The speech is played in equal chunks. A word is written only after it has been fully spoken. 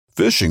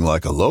Fishing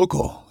like a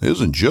local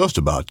isn't just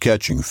about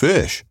catching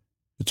fish.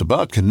 It's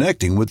about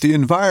connecting with the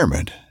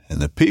environment and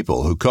the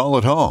people who call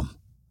it home.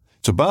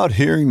 It's about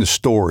hearing the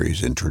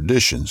stories and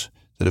traditions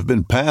that have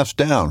been passed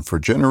down for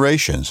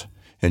generations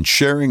and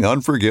sharing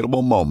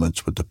unforgettable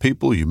moments with the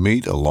people you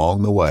meet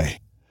along the way.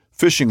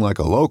 Fishing like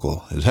a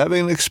local is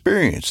having an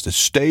experience that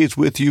stays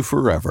with you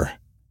forever.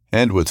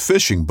 And with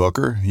Fishing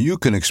Booker, you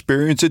can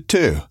experience it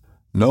too,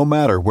 no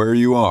matter where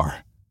you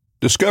are.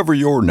 Discover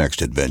your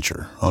next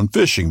adventure on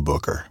Fishing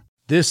Booker.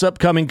 This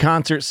upcoming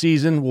concert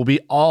season will be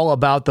all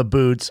about the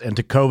boots, and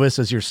Tecovas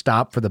is your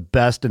stop for the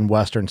best in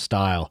Western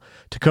style.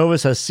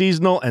 Tecovas has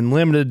seasonal and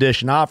limited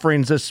edition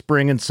offerings this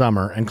spring and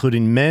summer,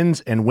 including men's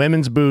and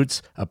women's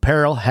boots,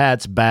 apparel,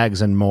 hats,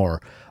 bags, and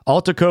more.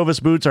 All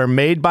Tecovas boots are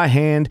made by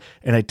hand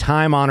in a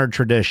time-honored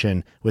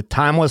tradition with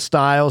timeless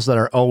styles that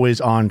are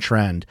always on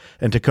trend.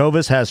 And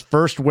Tecovas has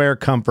first wear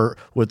comfort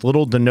with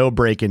little to no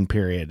break-in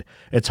period.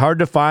 It's hard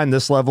to find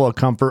this level of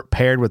comfort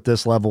paired with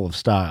this level of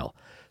style.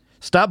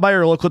 Stop by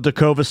your local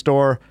Tecovas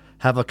store,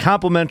 have a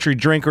complimentary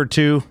drink or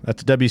two,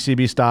 that's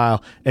WCB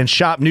style, and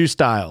shop new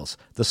styles.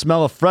 The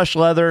smell of fresh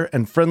leather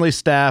and friendly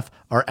staff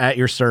are at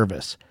your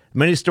service.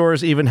 Many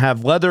stores even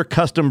have leather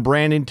custom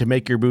branding to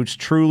make your boots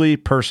truly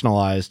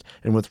personalized.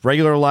 And with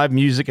regular live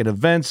music and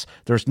events,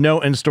 there's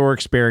no in-store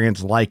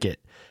experience like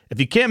it.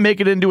 If you can't make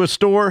it into a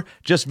store,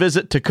 just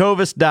visit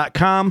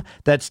tecovas.com.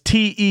 That's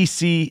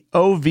TECOVAS.com.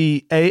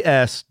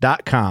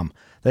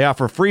 They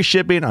offer free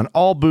shipping on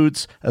all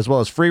boots, as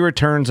well as free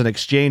returns and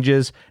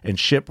exchanges, and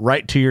ship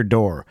right to your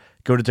door.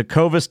 Go to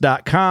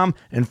tecovas.com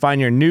and find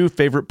your new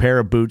favorite pair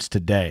of boots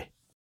today.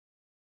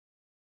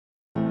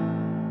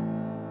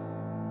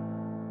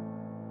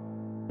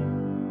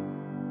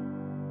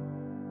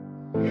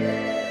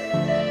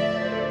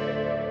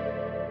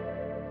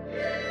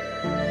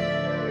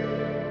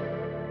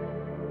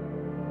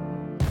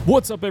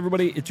 What's up,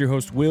 everybody? It's your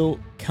host, Will,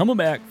 coming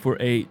back for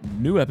a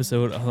new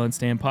episode of Hunt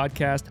Stand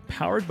Podcast,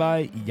 powered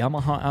by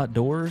Yamaha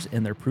Outdoors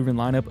and their proven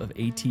lineup of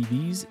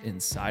ATVs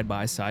and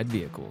side-by-side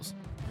vehicles.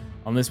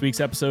 On this week's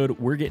episode,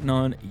 we're getting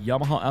on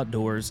Yamaha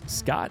Outdoors'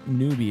 Scott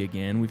Newby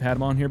again. We've had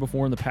him on here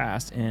before in the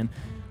past, and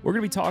we're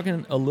going to be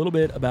talking a little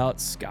bit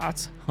about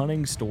Scott's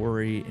hunting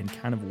story and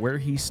kind of where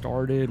he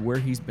started, where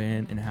he's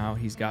been, and how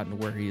he's gotten to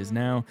where he is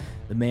now.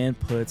 The man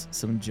puts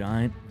some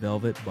giant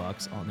velvet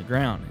bucks on the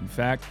ground. In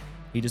fact,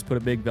 he just put a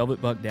big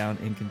velvet buck down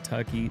in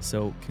Kentucky,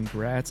 so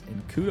congrats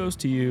and kudos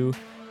to you,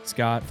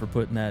 Scott, for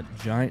putting that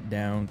giant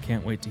down.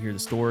 Can't wait to hear the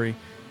story.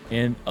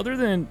 And other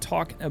than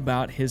talking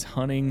about his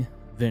hunting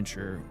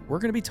venture, we're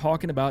going to be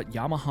talking about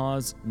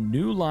Yamaha's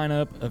new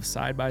lineup of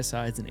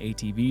side-by-sides and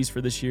ATVs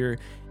for this year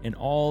and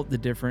all the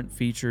different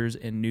features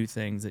and new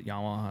things that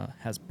Yamaha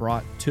has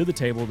brought to the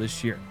table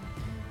this year.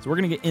 So we're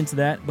going to get into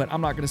that, but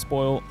I'm not going to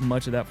spoil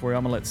much of that for you.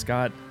 I'm going to let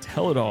Scott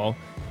tell it all.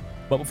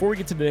 But before we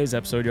get to today's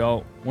episode,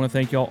 y'all, I want to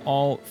thank y'all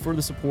all for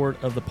the support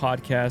of the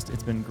podcast.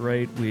 It's been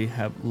great. We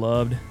have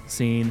loved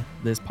seeing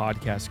this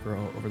podcast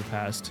grow over the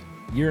past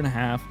year and a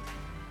half.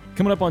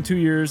 Coming up on 2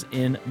 years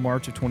in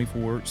March of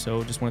 24.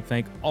 So just want to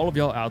thank all of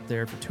y'all out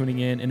there for tuning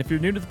in. And if you're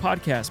new to the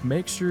podcast,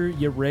 make sure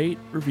you rate,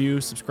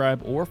 review,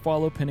 subscribe, or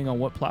follow, depending on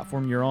what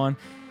platform you're on.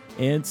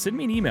 And send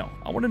me an email.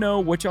 I want to know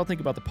what y'all think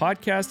about the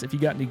podcast. If you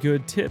got any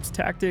good tips,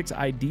 tactics,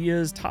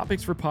 ideas,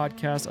 topics for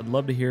podcasts, I'd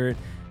love to hear it.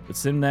 But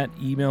send that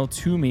email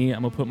to me.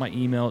 I'm going to put my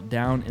email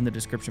down in the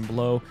description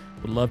below.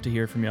 Would love to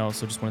hear from y'all.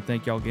 So just want to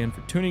thank y'all again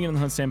for tuning in to the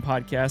Hunt Stand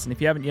Podcast. And if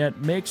you haven't yet,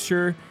 make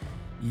sure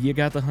you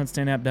got the Hunt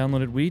Stand app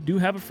downloaded. We do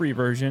have a free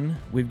version.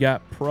 We've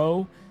got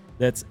Pro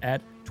that's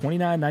at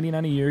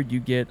 $29.99 a year. You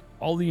get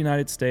all the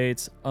United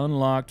States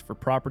unlocked for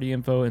property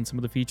info and some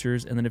of the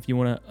features. And then if you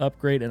want to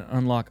upgrade and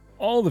unlock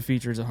all the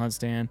features of Hunt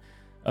Stand,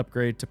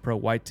 upgrade to Pro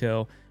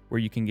Whitetail, where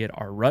you can get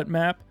our rut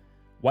map,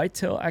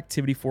 whitetail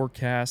activity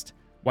forecast,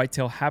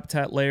 whitetail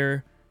habitat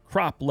layer,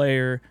 crop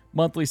layer,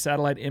 monthly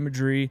satellite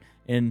imagery,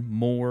 and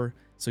more,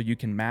 so you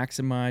can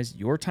maximize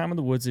your time in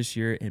the woods this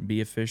year and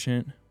be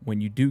efficient when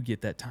you do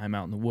get that time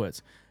out in the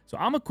woods. So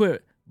I'm going to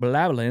quit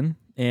blabbling,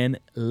 and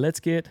let's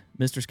get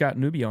Mr. Scott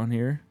Newby on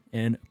here,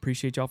 and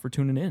appreciate y'all for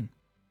tuning in.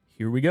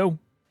 Here we go.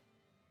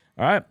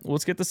 All right,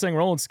 let's get this thing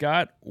rolling.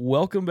 Scott,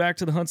 welcome back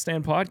to the Hunt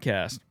Stand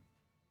Podcast.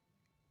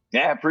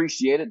 Yeah, I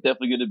appreciate it.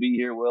 Definitely good to be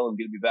here, Will, and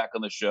good to be back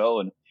on the show.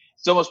 And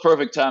it's almost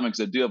perfect timing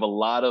because I do have a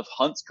lot of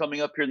hunts coming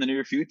up here in the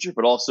near future,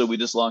 but also we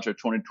just launched our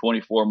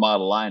 2024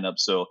 model lineup.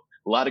 So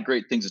a lot of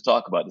great things to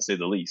talk about, to say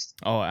the least.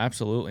 Oh,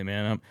 absolutely,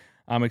 man.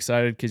 I'm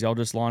excited because y'all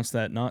just launched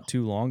that not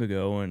too long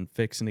ago and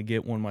fixing to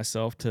get one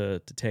myself to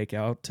take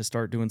out to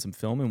start doing some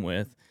filming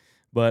with.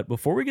 But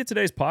before we get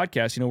today's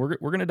podcast,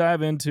 we're going to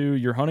dive into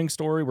your hunting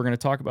story. We're going to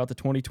talk about the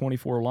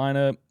 2024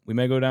 lineup. We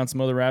may go down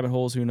some other rabbit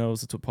holes. Who knows?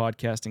 That's what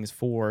podcasting is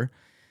for.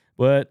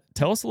 But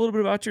tell us a little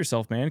bit about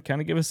yourself, man. Kind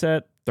of give us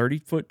that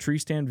 30-foot tree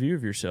stand view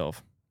of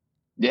yourself.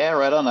 Yeah,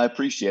 right on. I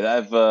appreciate it.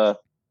 I've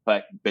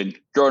been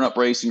growing up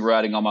racing,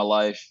 riding all my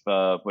life.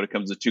 When it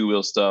comes to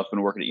two-wheel stuff,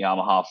 been working at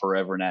Yamaha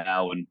forever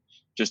now, and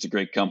just a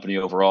great company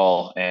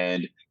overall.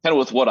 And kind of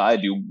with what I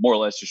do, more or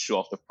less just show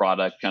off the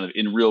product kind of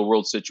in real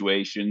world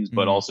situations,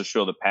 but Mm. also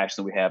show the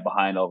passion that we have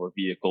behind all of our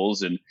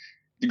vehicles. And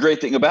the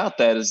great thing about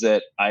that is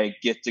that I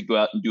get to go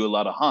out and do a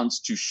lot of hunts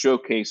to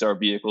showcase our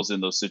vehicles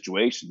in those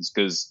situations.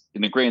 Because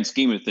in the grand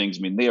scheme of things,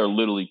 I mean, they are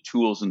literally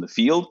tools in the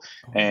field.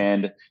 Oh,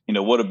 yeah.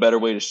 And what a better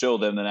way to show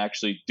them than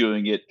actually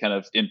doing it kind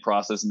of in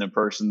process and in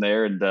person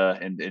there, and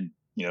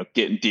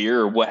getting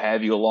deer or what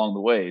have you along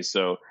the way.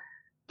 So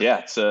yeah,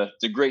 it's a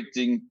great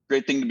thing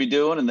to be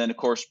doing. And then of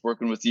course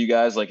working with you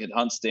guys like at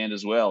Hunt Stand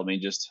as well. I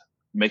mean, just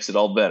makes it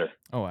all better.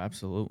 Oh,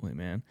 absolutely,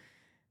 man.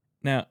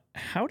 Now,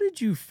 how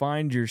did you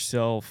find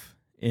yourself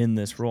in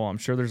this role? I'm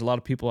sure there's a lot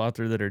of people out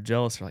there that are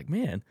jealous. They're like,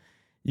 man,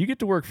 you get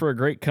to work for a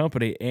great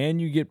company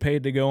and you get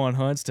paid to go on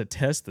hunts to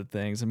test the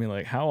things. I mean,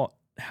 like, how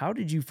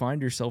did you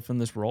find yourself in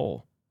this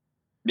role?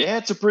 Yeah,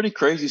 it's a pretty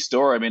crazy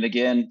story. I mean,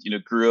 again,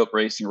 grew up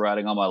racing,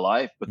 riding all my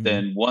life, but Hmm.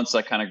 then once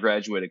I kind of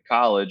graduated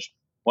college,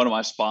 one of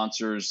my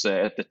sponsors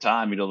at the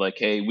time, like,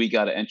 hey, we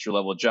got an entry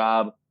level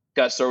job.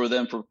 Got started with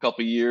them for a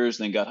couple of years,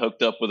 and then got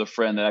hooked up with a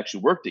friend that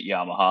actually worked at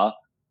Yamaha.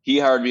 He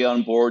hired me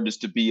on board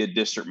just to be a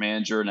district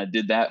manager, and I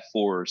did that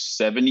for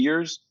 7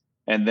 years.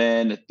 And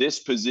then this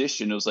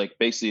position, it was like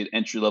basically an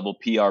entry level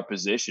PR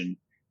position.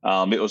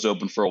 It was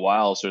open for a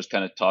while, so I just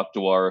kind of talked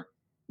to our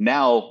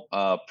now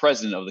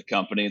president of the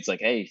company. It's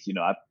like, hey,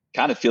 I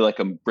kind of feel like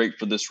I'm great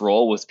for this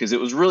role, was because it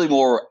was really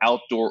more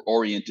outdoor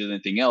oriented than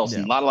anything else, Yeah.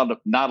 and not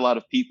a lot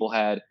of people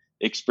had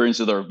experience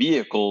with our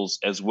vehicles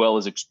as well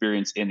as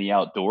experience in the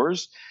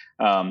outdoors.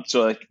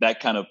 So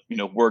that kind of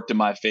worked in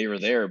my favor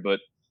there.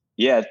 But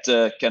yeah,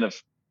 it kind of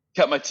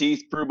cut my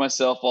teeth, proved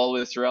myself all the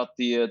way throughout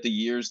the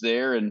years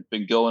there, and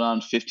been going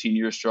on 15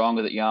 years strong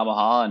with at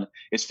Yamaha. And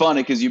it's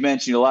funny because you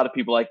mentioned a lot of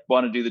people like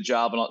want to do the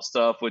job and all that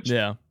stuff, which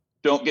Yeah.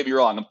 don't get me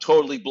wrong, I'm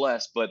totally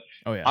blessed. But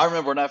Oh, yeah. I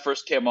remember when I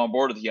first came on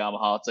board with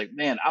Yamaha, it's like,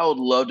 man, I would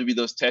love to be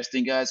those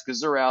testing guys because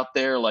they're out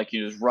there like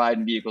just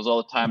riding vehicles all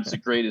the time. It's the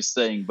greatest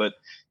thing. But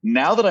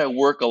now that I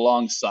work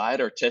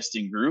alongside our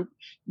testing group,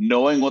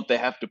 knowing what they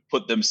have to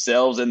put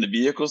themselves and the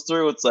vehicles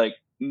through, it's like,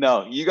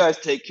 no, you guys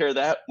take care of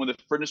that. When the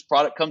finished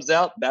product comes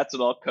out, that's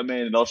when I'll come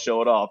in and I'll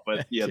show it off.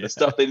 But yeah, Yeah. the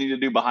stuff they need to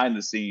do behind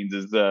the scenes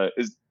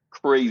is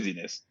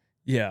craziness.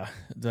 Yeah.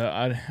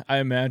 I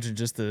imagine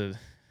just the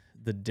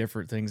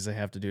different things they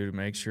have to do to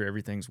make sure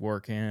everything's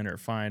working, or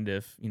find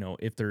if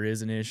there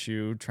is an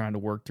issue, trying to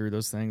work through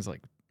those things.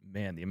 Like,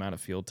 man, the amount of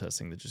field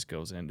testing that just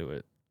goes into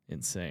it,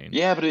 insane.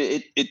 Yeah, but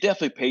it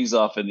definitely pays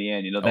off in the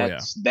end. Oh, yeah.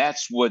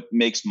 That's what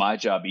makes my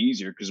job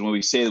easier, because when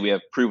we say that we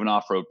have proven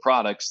off-road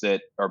products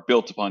that are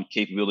built upon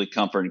capability,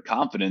 comfort, and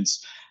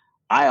confidence,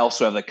 I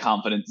also have the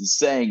confidence in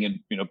saying and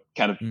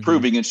kind of Hmm.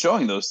 proving and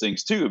showing those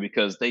things too,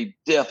 because they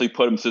definitely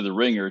put them through the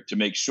ringer to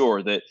make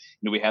sure that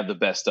we have the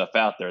best stuff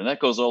out there. And that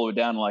goes all the way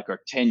down to like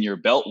our 10-year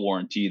belt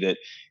warranty that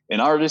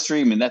in our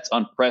industry, I mean, that's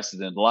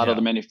unprecedented. A lot of Yeah.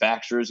 the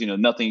manufacturers,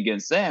 nothing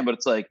against them, but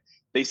it's like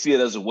they see it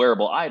as a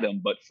wearable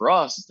item. But for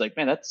us, it's like,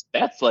 man,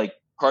 that's like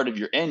part of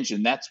your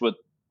engine. That's what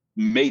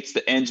mates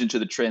the engine to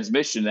the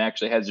transmission and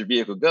actually has your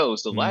vehicle go.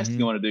 So the last thing Hmm.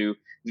 you want to do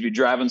is be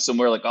driving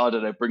somewhere like, oh,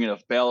 did I bring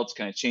enough belts?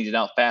 Can I change it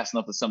out fast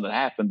enough that something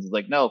happens? It's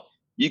like, no,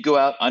 you go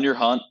out on your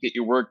hunt, get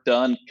your work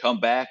done, come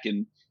back,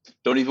 and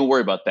don't even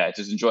worry about that.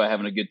 Just enjoy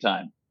having a good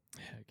time.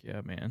 Heck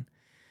yeah, man.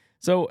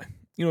 So,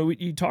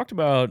 you talked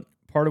about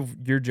part of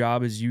your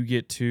job is you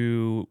get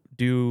to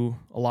do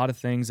a lot of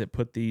things that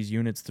put these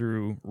units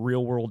through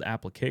real world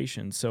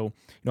applications. So,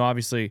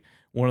 obviously,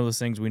 one of those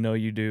things we know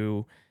you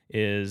do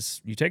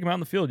is you take them out in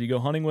the field, you go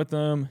hunting with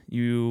them,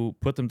 you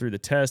put them through the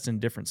test in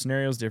different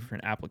scenarios,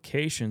 different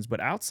applications. But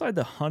outside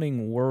the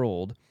hunting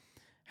world,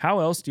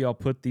 how else do y'all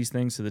put these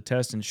things to the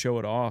test and show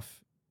it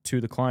off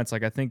to the clients?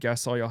 Like, I think I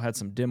saw y'all had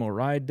some demo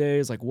ride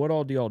days. Like, what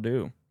all do y'all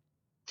do?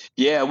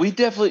 Yeah, we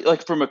definitely,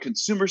 like, from a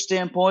consumer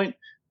standpoint,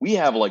 we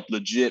have like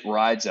legit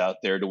rides out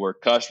there to where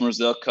customers,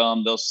 they'll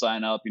come, they'll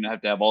sign up,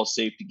 have to have all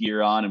safety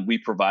gear on, and we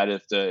provide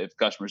it if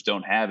customers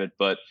don't have it.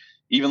 But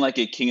even like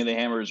a King of the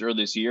Hammers earlier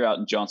this year out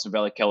in Johnson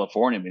Valley,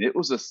 California, I mean, it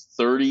was a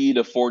 30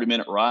 to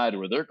 40-minute ride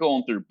where they're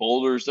going through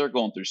boulders, they're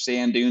going through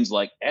sand dunes,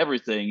 like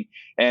everything.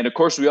 And of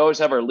course, we always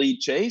have our lead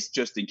chase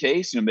just in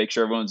case, make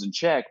sure everyone's in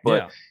check.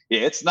 But Yeah.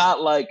 yeah, it's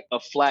not like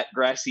a flat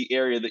grassy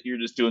area that you're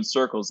just doing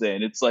circles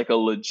in. It's like a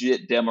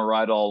legit demo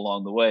ride all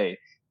along the way.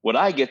 What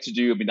I get to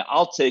do, I mean,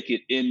 I'll take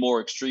it in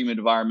more extreme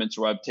environments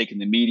where I've taken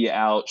the media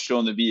out,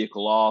 showing the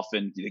vehicle off,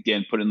 and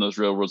again, put in those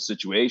real world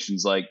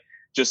situations. Like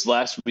just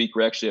last week,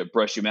 we're actually at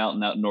Brushy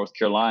Mountain out in North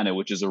Carolina,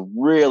 which is a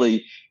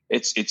really,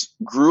 it's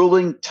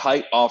grueling,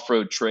 tight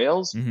off-road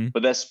trails, Hmm.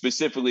 but that's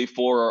specifically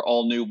for our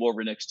all-new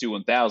Wolverine X2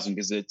 1000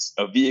 because it's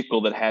a vehicle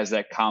that has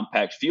that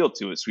compact feel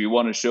to it. So we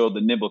want to show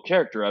the nimble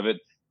character of it,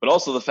 but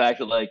also the fact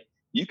that like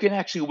you can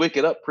actually wick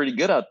it up pretty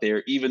good out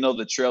there, even though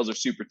the trails are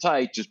super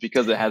tight, just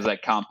because it has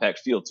that compact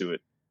feel to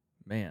it.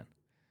 Man.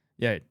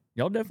 Yeah,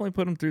 y'all definitely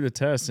put them through the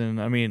test. And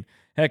I mean,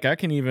 heck, I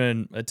can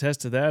even attest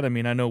to that. I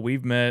mean, I know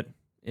we've met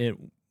it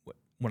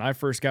when I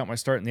first got my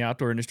start in the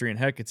outdoor industry, and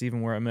heck, it's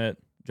even where I met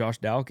Josh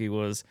Dalkey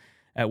was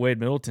at Wade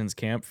Middleton's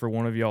camp for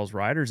one of y'all's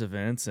riders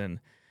events. And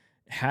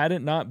had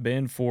it not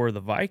been for the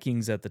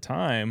Vikings at the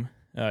time,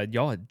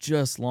 y'all had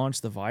just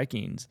launched the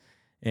Vikings,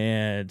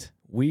 and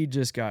we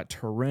just got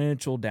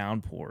torrential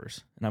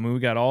downpours. And I mean, we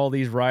got all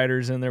these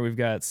riders in there. We've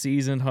got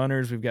seasoned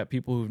hunters. We've got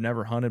people who've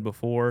never hunted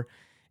before.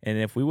 And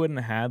if we wouldn't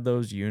have had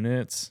those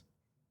units,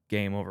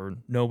 game over.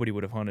 Nobody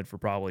would have hunted for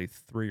probably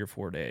 3 or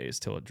 4 days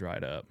till it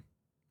dried up.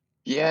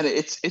 Yeah, and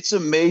it's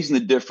amazing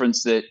the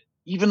difference that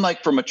even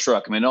like from a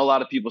truck. I mean, I know a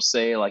lot of people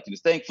say like,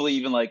 thankfully,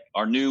 even like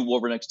our new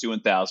Wolverine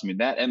X2000. I mean,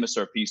 that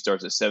MSRP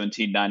starts at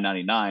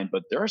 $17,999,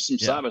 but there are some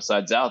side by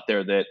sides out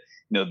there that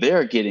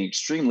they're getting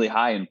extremely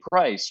high in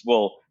price.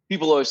 Well,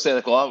 people always say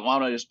like, well, why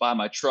don't I just buy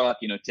my truck?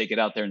 Take it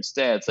out there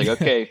instead. It's like,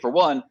 okay, for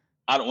one,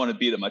 I don't want to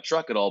beat up my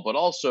truck at all, but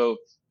also,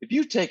 if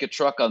you take a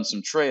truck on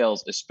some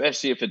trails,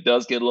 especially if it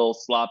does get a little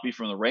sloppy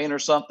from the rain or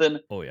something,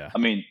 oh yeah, I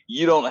mean,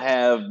 you don't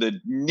have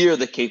near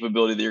the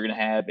capability that you're going to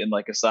have in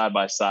like a side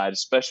by side,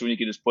 especially when you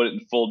can just put it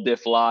in full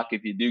diff lock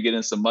if you do get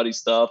in some muddy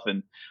stuff.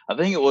 And I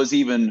think it was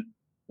even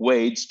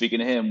Wade, speaking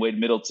of him, Wade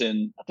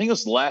Middleton, I think it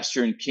was last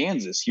year in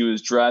Kansas. He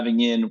was driving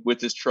in with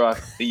his truck,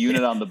 the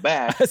unit on the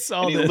back,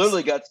 and he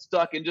literally got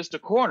stuck in just a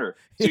corner.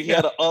 So he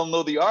had to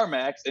unload the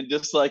RMAX and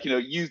just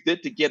used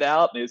it to get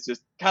out. And it's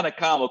just kind of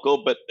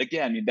comical. But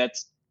again, I mean,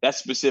 that's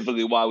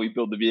specifically why we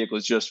build the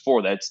vehicles, just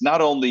for that. It's not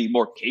only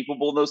more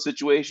capable in those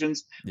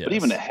situations, but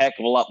even a heck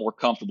of a lot more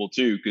comfortable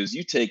too. Because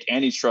you take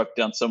any truck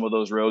down some of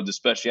those roads,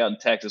 especially out in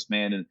Texas,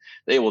 man, and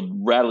they will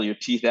rattle your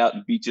teeth out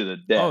and beat you to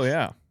death. Oh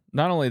yeah.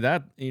 Not only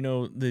that,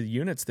 the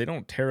units, they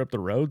don't tear up the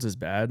roads as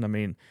bad. I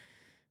mean,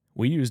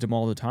 we used them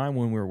all the time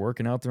when we were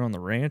working out there on the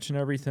ranch and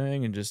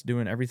everything and just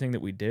doing everything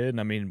that we did.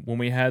 And I mean, when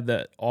we had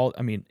it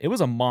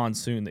was a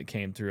monsoon that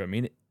came through. I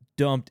mean, it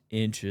dumped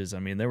inches. I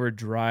mean, there were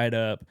dried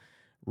up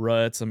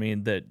ruts. I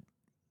mean, that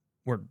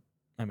were,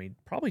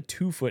 probably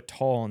 2 foot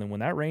tall. And then when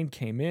that rain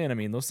came in, I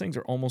mean, those things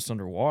are almost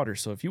underwater.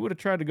 So if you would have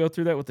tried to go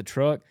through that with the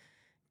truck,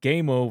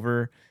 game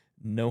over,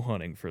 no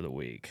hunting for the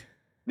week.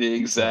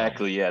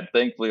 Exactly. Yeah.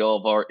 Thankfully, all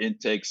of our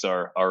intakes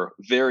are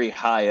very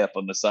high up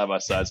on the side by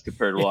sides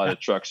compared to a lot of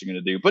trucks are going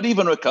to do. But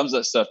even when it comes to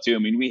that stuff too, I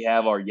mean, we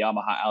have our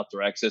Yamaha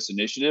Outdoor Access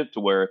Initiative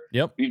to where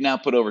we've now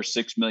put over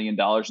 $6 million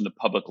into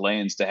public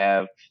lands to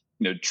have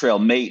trail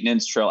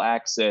maintenance, trail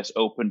access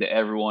open to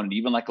everyone, and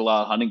even like a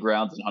lot of hunting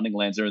grounds and hunting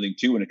lands and everything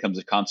too when it comes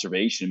to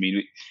conservation. I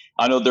mean,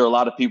 I know there are a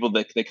lot of people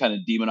that they kind of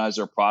demonize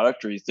our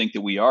product, or you think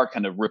that we are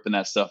kind of ripping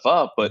that stuff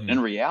up. But in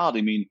reality,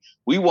 I mean,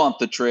 we want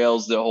the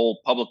trails, the whole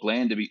public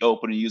land to be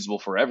open and usable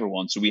for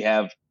everyone. So we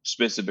have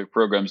specific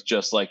programs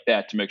just like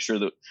that to make sure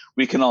that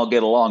we can all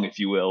get along, if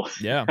you will.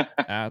 Yeah,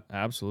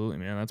 absolutely,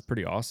 man. That's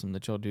pretty awesome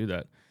that y'all do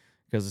that,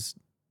 because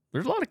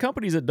there's a lot of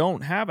companies that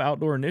don't have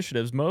outdoor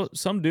initiatives.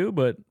 Some do,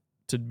 but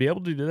to be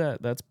able to do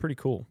that, that's pretty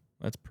cool.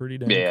 That's pretty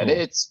damn cool. And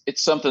it's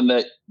something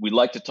that we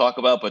like to talk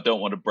about but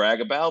don't want to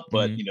brag about.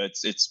 But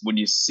it's when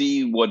you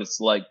see what it's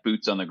like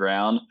boots on the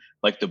ground,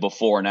 like the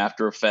before and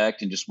after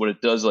effect, and just what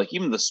it does, like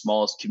even the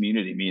smallest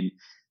community. I mean,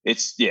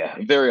 it's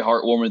a very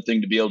heartwarming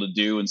thing to be able to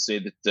do and say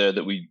that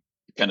that we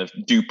kind of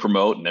do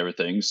promote and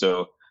everything.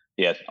 So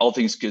yeah, all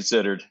things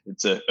considered,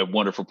 it's a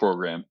wonderful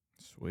program.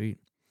 Sweet.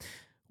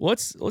 Well,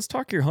 let's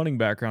talk your hunting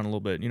background a little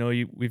bit.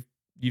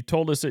 You've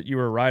told us that you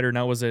were a rider.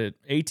 Now, was it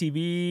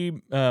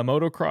ATV,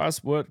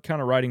 motocross? What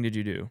kind of riding did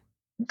you do?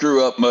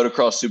 Grew up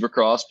motocross,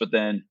 supercross, but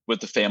then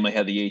with the family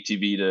had the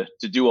ATV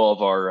to do all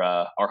of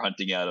our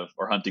hunting out of,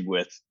 or hunting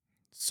with.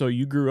 So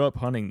you grew up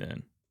hunting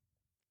then?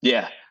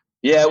 Yeah.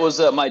 It was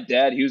my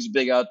dad. He was a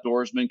big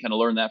outdoorsman. Kind of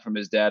learned that from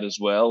his dad as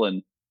well.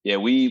 And yeah,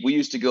 we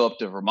used to go up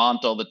to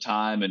Vermont all the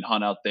time and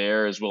hunt out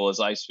there, as well as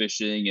ice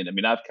fishing. And I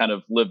mean, I've kind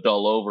of lived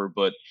all over,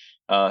 but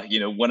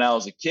when I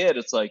was a kid,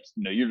 it's like,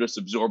 you're just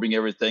absorbing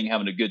everything,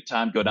 having a good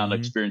time, go down to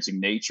experiencing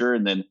nature.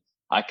 And then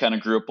I kind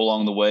of grew up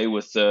along the way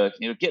with,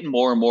 getting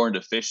more and more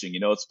into fishing.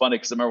 It's funny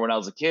because I remember when I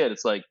was a kid,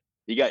 it's like,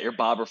 you got your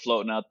bobber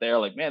floating out there,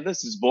 like, man,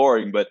 this is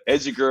boring. But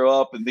as you grow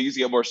up and things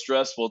get more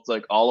stressful, it's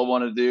like, all I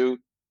want to do,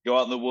 go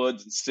out in the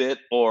woods and sit,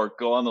 or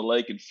go on the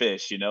lake and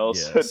fish, Yes.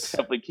 So it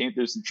definitely came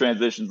through some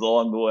transitions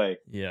along the way.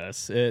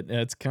 Yes.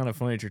 It's kind of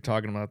funny that you're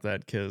talking about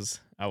that, because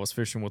I was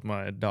fishing with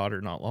my daughter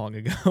not long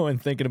ago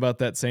and thinking about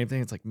that same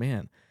thing. It's like,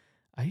 man,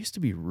 I used to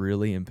be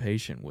really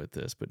impatient with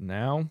this, but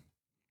now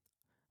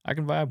I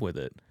can vibe with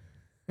it.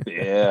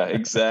 Yeah,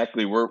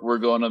 exactly. We're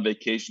going on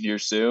vacation here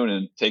soon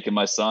and taking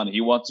my son.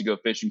 He wants to go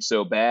fishing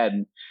so bad.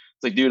 And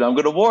it's like, dude, I'm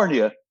going to warn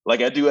you,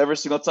 like I do every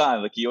single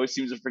time. Like he always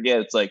seems to forget.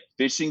 It's like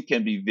fishing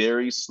can be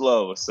very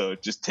slow. So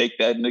just take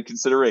that into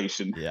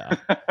consideration. Yeah.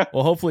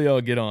 Well, hopefully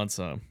I'll get on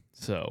some.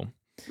 So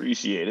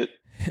appreciate it.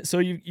 So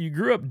you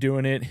grew up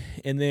doing it,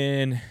 and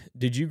then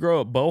did you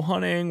grow up bow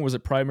hunting? Was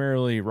it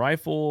primarily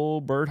rifle,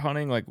 bird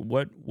hunting? Like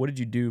what did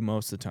you do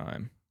most of the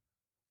time?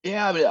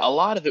 Yeah, I mean, a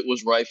lot of it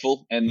was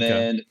rifle, and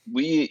then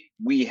we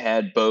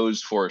had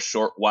bows for a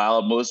short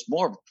while.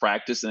 More of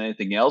practice than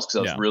anything else, because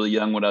I was really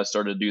young when I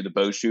started to do the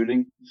bow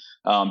shooting.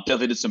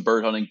 Definitely did some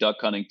bird hunting, duck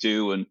hunting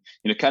too, and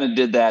kind of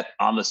did that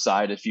on the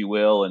side, if you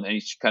will, and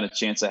any kind of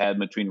chance I had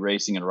between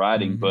racing and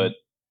riding. But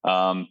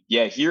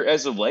here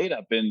as of late,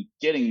 I've been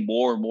getting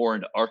more and more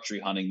into archery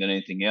hunting than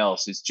anything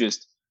else. It's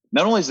just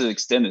not only is it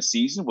extended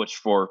season, which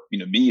for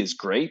me is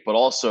great, but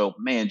also,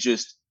 man,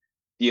 just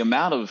the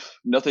amount of,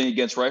 nothing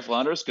against rifle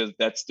hunters, because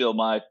that's still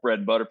my bread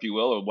and butter, if you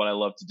will, or what I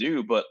love to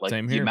do, but like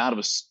Same the here. amount of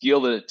a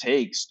skill that it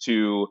takes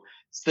to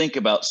think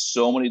about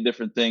so many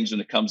different things when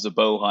it comes to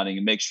bow hunting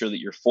and make sure that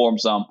your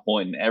form's on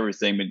point and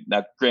everything. I mean,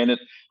 now, granted,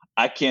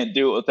 I can't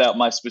do it without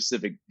my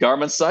specific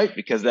Garmin sight,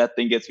 because that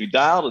thing gets me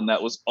dialed, and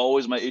that was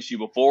always my issue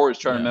before, is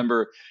trying to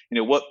remember,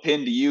 what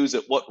pin to use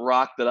at what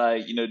rock that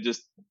I,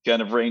 just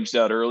kind of ranged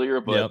out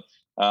earlier. But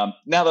Yep.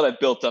 now that I've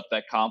built up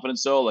that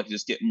confidence, though, like,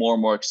 just get more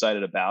and more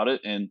excited about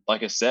it. And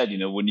like I said,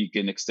 when you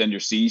can extend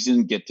your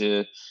season, get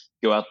to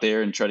go out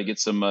there and try to get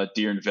some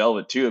deer and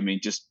velvet too. I mean,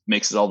 just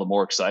makes it all the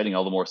more exciting,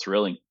 all the more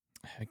thrilling.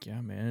 Heck yeah,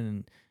 man.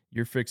 And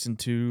you're fixing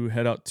to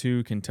head out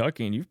to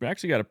Kentucky, and you've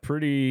actually got a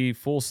pretty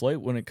full slate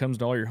when it comes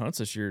to all your hunts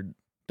this year,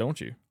 don't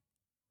you?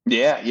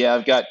 Yeah.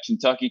 I've got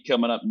Kentucky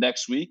coming up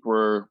next week,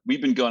 where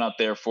we've been going out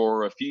there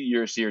for a few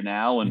years here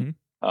now. And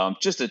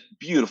Mhm. just a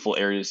beautiful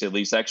area, to say the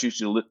least. I actually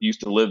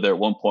used to live there at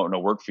one point when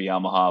I worked for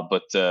Yamaha,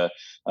 but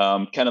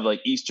kind of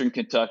like Eastern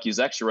Kentucky is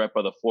actually right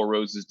by the Four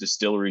Roses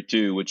Distillery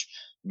too, which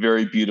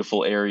very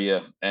beautiful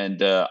area.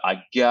 And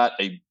I got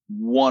a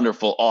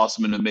wonderful,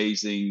 awesome, and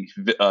amazing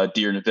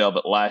deer in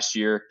velvet last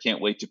year. Can't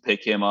wait to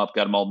pick him up.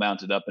 Got him all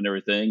mounted up and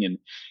everything. And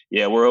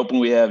yeah, we're hoping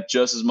we have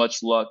just as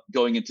much luck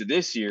going into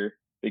this year,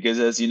 because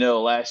as you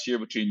know, last year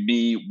between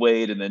me,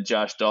 Wade, and then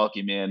Josh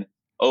Dalkey, man,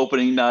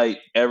 opening night,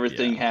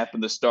 everything Yeah.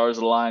 happened. The stars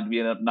aligned. We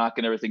ended up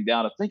knocking everything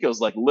down. I think it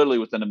was like literally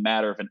within a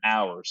matter of an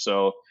hour.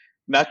 So,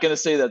 not going to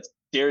say that's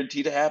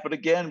guaranteed to happen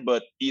again,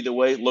 but either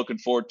way, looking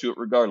forward to it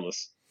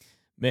regardless.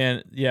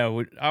 Man, yeah,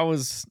 I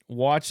was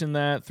watching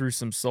that through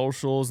some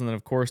socials, and then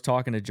of course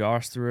talking to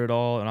Josh through it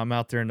all. And I'm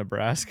out there in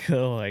Nebraska,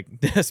 like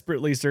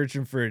desperately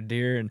searching for a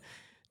deer, and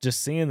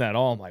just seeing that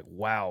all, I'm like,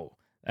 wow,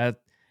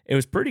 that it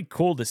was pretty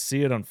cool to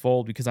see it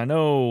unfold, because I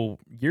know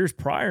years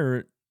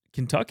prior,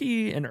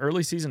 Kentucky and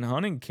early season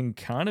hunting can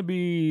kind of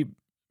be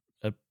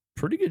a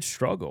pretty good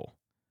struggle.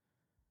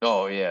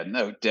 Oh yeah,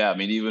 no doubt. I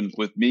mean, even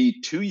with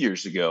me 2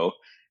 years ago,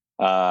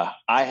 I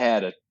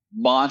had a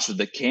monster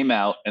that came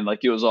out, and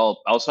like, it was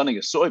all, I was hunting a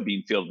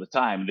soybean field at the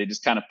time, and they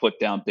just kind of put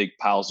down big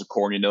piles of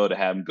corn, to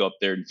have them go up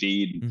there and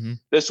feed. And Hmm.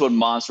 this one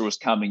monster was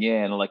coming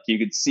in, and like, you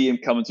could see him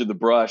coming through the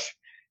brush,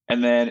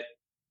 and then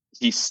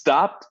he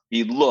stopped,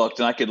 he looked,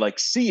 and I could like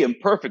see him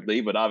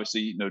perfectly, but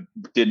obviously,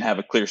 didn't have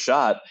a clear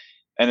shot.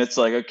 And it's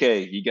like,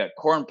 okay, you got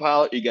corn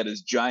pile, you got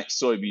his giant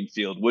soybean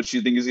field. What do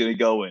you think he's going to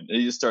go in? And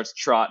he just starts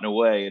trotting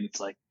away. And it's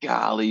like,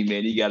 golly,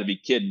 man, you got to be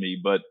kidding me.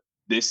 But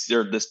this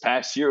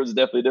past year was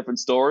definitely a different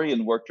story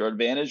and worked to our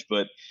advantage.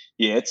 But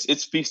yeah,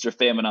 it's feast or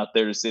famine out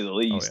there, to say the Oh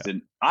least. yeah.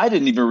 And I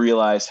didn't even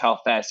realize how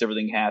fast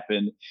everything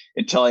happened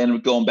until I ended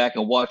up going back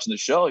and watching the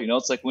show.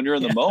 It's like when you're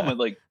in the Yeah. moment,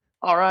 like,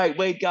 all right,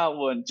 Wade got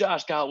one,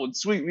 Josh got one,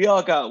 sweet, we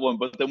all got one.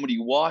 But then when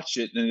you watch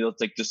it, and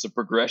it's like just the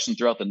progression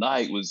throughout the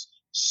night was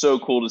so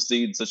cool to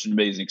see, and such an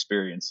amazing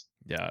experience.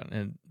 Yeah,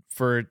 and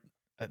for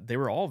they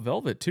were all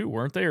velvet too,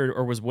 weren't they?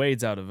 Or was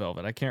Wade's out of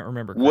velvet? I can't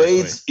remember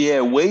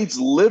correctly. Wade's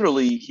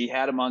literally, he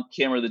had him on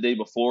camera the day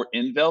before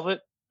in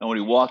velvet, and when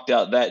he walked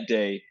out that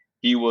day,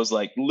 he was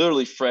like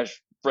literally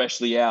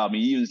freshly out. I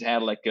mean, he even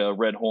had like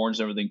red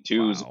horns and everything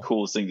too. It was the Wow,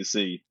 coolest thing to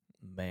see.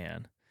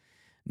 man.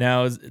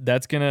 Now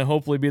that's gonna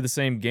hopefully be the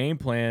same game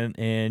plan,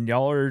 and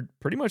y'all are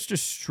pretty much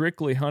just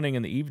strictly hunting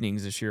in the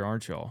evenings this year,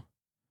 aren't y'all?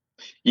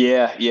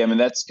 Yeah. I mean,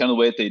 that's kind of the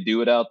way that they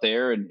do it out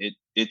there, and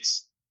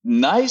it's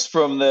nice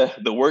from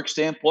the work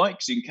standpoint,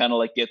 because you can kind of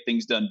like get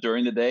things done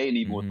during the day, and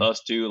even with Hmm.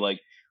 us too, like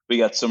we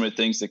got so many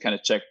things to kind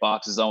of check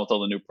boxes on with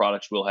all the new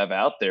products we'll have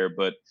out there.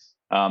 But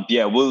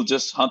yeah, we'll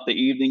just hunt the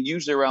evening,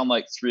 usually around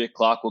like 3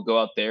 o'clock. We'll go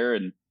out there,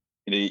 and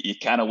you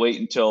kind of wait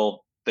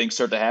until things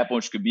start to happen,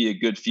 which could be a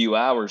good few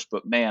hours.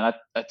 But man,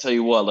 I tell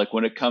you what, like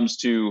when it comes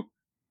to,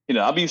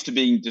 I'm used to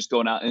being just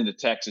going out into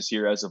Texas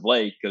here as of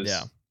late, Yeah.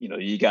 because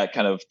you got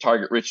kind of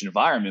target rich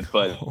environment.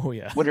 But Oh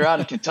yeah. when you're out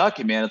in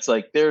Kentucky, man, it's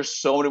like there's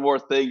so many more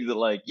things that,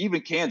 like,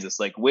 even Kansas,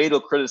 like Wade will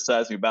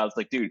criticize me about. It's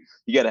like, dude,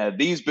 you got to have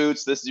these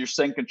boots. This is your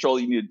scent control.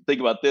 You need to think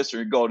about this, or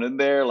you're going in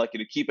there, like,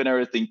 keeping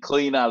everything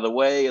clean out of the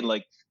way, and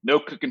like no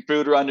cooking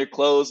food around your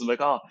clothes. And like,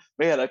 oh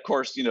man, of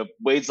course,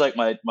 Wade's like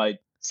my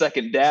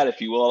second dad,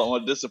 if you will. I don't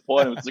want to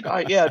disappoint him. It's like, all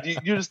right, yeah,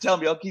 you just tell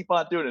me, I'll keep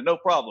on doing it, no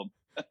problem.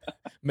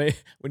 We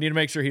need to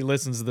make sure he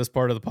listens to this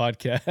part of the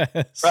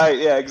podcast. Right?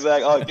 Yeah,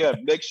 exactly. Oh, yeah.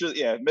 Make sure,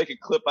 yeah, make a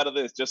clip out of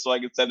this just so I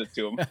can send it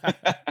to him.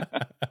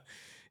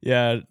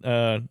 Yeah,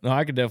 no,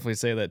 I could definitely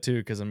say that too,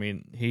 because I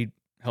mean, he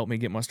helped me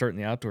get my start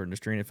in the outdoor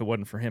industry, and if it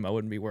wasn't for him, I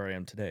wouldn't be where I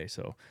am today.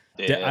 So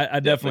Yeah, I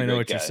definitely definitely a know great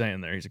what you're guy.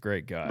 saying there. He's a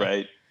great guy.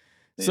 Right?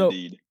 So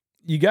Indeed.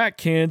 you got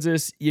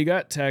Kansas, you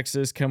got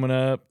Texas coming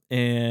up,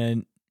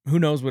 and who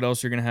knows what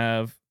else you're gonna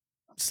have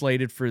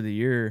slated for the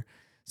year.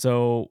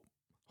 So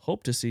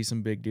hope to see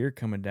some big deer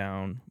coming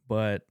down.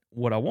 But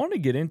what I want to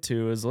get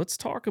into is, let's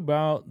talk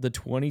about the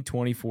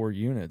 2024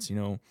 units.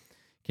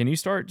 Can you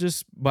start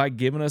just by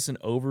giving us an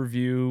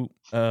overview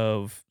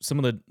of some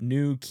of the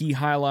new key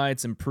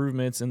highlights,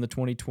 improvements in the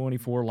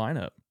 2024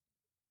 lineup?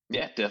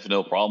 Yeah, definitely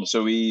no problem.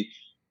 So we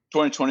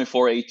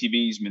 2024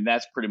 ATVs, I mean,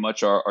 that's pretty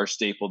much our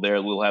staple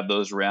there. We'll have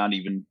those around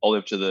even all the way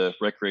up to the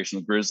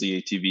recreational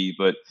Grizzly ATV.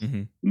 But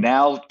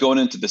now going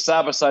into the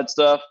side-by-side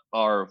stuff,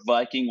 our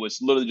Viking was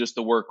literally just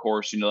the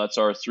workhorse. That's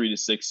our 3 to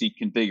 6 seat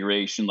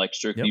configuration, like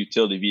strictly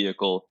utility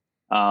vehicle.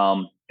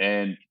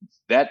 And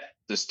that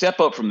the step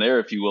up from there,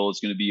 if you will,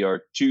 is going to be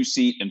our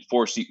 2-seat and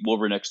 4-seat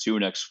Wolverine X2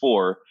 and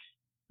X4.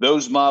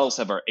 Those models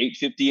have our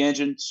 850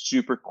 engine,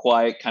 super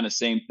quiet, kind of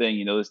same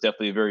thing. It's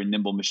definitely a very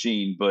nimble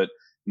machine. But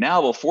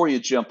now, before you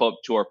jump up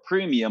to our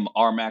premium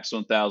RMAX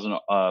 1000,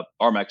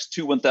 RMAX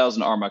 2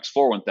 1000, RMAX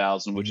 4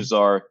 1000, which is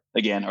our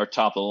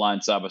top of the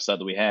line side by side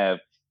that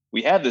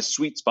we have this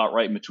sweet spot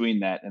right in between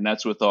that, and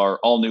that's with our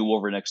all new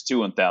Wolverine X2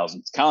 1000.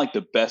 It's kind of like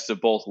the best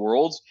of both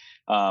worlds.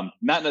 Not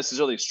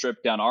necessarily a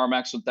stripped down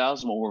RMAX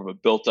 1000, but more of a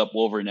built up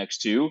Wolverine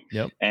X2,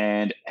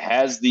 and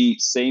has the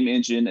same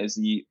engine as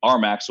the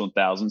RMAX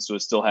 1000, so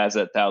it still has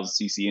that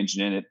 1000cc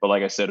engine in it. But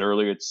like I said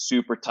earlier, it's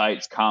super tight,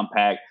 it's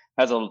compact,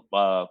 has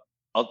a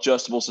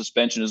adjustable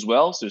suspension as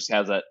well, so it just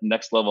has that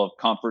next level of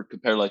comfort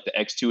compared to like the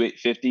X2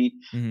 850.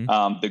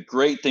 The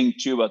great thing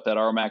too about that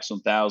RMAX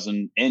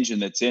 1000 engine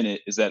that's in it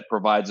is that it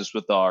provides us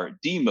with our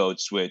D mode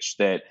switch.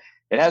 That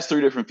it has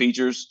 3 different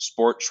features: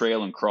 sport,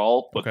 trail, and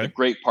crawl. But the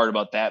great part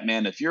about that,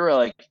 man, if you're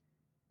like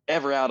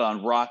ever out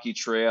on rocky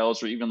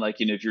trails, or even like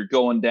if you're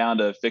going down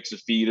to fix a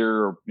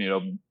feeder, or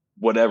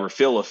whatever,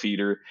 fill a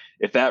feeder,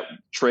 if that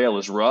trail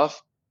is rough,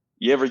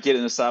 you ever get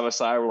in a side by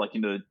side where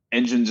the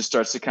engine just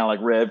starts to kind of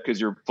like rev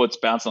because your foot's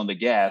bouncing on the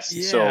gas.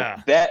 So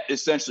that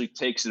essentially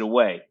takes it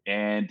away,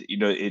 and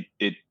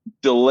it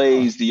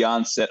delays the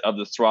onset of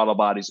the throttle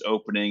body's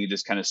opening. It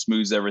just kind of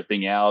smooths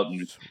everything out.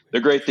 And the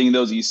great thing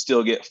though is you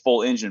still get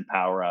full engine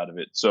power out of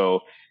it.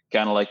 So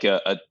kind of like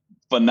a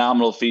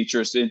phenomenal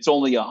feature. So it's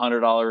only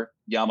 $100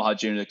 Yamaha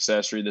genuine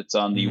accessory that's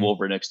on the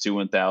Wolverine X2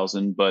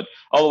 1000, but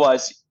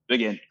otherwise,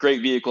 again,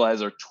 great vehicle.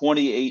 Has our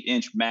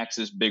 28-inch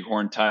Maxxis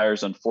Bighorn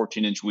tires on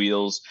 14-inch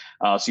wheels.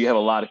 So you have a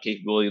lot of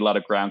capability, a lot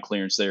of ground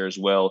clearance there as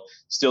well.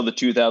 Still the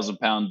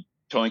 2,000-pound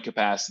towing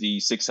capacity,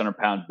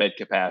 600-pound bed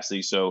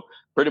capacity. So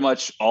pretty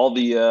much all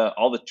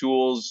the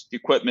tools,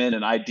 equipment,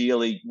 and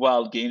ideally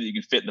wild game that you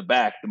can fit in the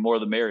back, the more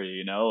the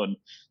merrier, and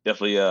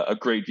definitely a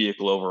great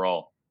vehicle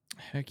overall.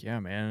 Heck yeah,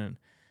 man. And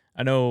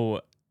I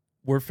know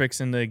we're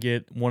fixing to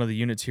get one of the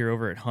units here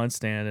over at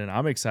Huntstand, and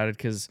I'm excited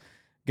because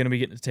going to be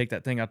getting to take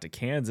that thing out to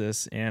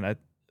Kansas. And I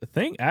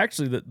think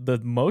actually the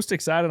most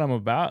excited I'm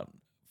about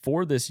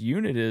for this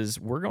unit is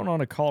we're going on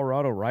a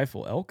Colorado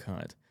rifle elk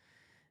hunt.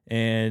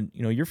 And,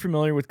 you're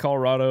familiar with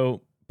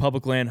Colorado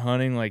public land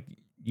hunting. Like,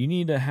 you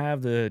need to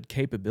have the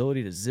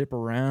capability to zip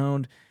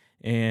around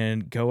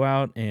and go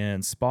out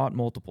and spot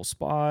multiple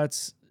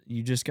spots.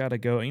 You just got to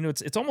go,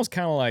 it's almost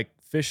kind of like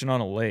fishing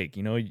on a lake.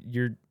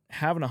 You're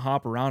having to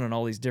hop around in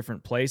all these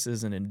different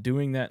places, and in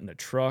doing that in a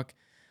truck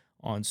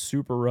on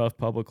super rough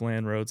public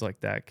land roads like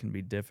that can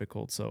be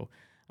difficult. So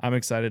I'm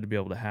excited to be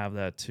able to have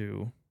that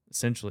to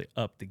essentially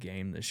up the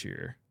game this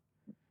year.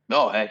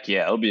 Oh, heck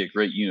yeah. It'll be a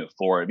great unit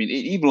for it. I mean,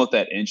 even with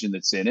that engine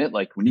that's in it,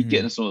 like when you get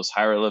into some of those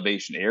higher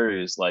elevation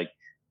areas, like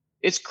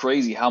it's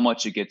crazy how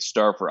much it gets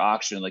starved for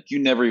oxygen. Like you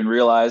never even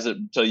realize it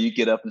until you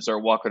get up and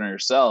start walking on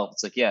yourself.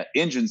 It's like, yeah,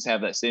 engines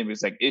have that same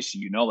exact issue,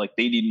 like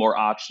they need more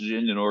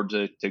oxygen in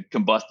order to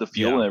combust the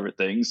fuel and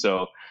everything.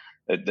 So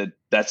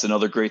that's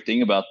another great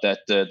thing about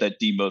that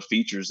D mode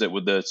features, that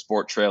with the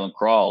sport, trail, and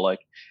crawl, like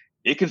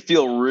it can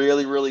feel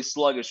really, really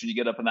sluggish when you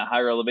get up in that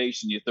higher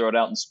elevation. You throw it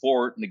out in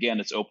sport, and again,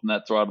 it's open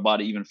that throttle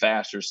body even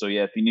faster. So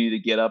yeah, if you need to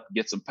get up,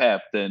 get some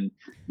pep, then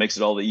makes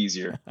it all the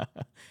easier.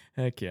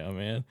 Heck yeah,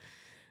 man.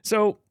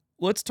 So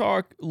let's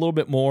talk a little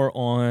bit more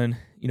on,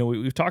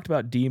 we've talked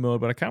about D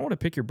mode, but I kind of want to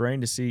pick your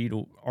brain to see,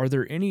 are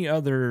there any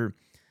other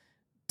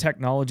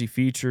technology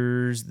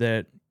features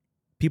that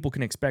people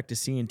can expect to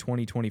see in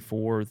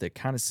 2024 that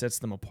kind of sets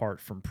them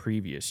apart from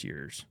previous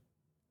years?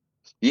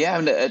 Yeah,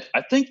 and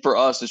I think for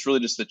us, it's really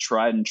just the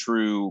tried and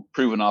true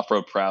proven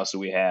off-road prowess that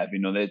we have.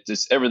 That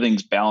just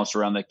everything's balanced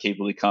around that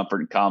capability,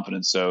 comfort, and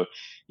confidence. So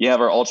you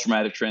have our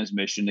Ultramatic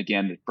transmission.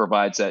 Again, it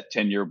provides that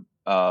 10-year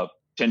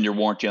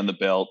warranty on the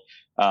belt.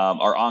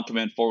 Our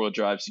on-command four-wheel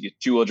drive, so you get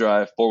two-wheel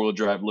drive, four-wheel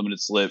drive, limited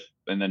slip,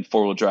 and then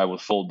four-wheel drive with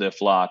full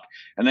diff lock,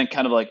 and then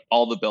kind of like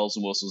all the bells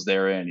and whistles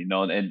therein,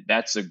 and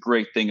that's a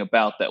great thing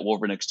about that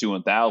Wolverine X2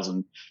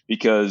 1000,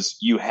 because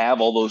you have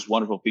all those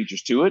wonderful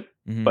features to it.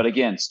 But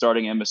again,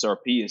 starting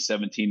MSRP is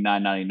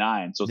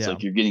 $17,999, so it's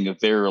like you're getting a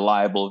very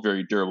reliable,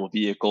 very durable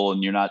vehicle,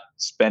 and you're not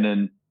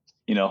spending,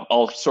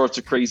 all sorts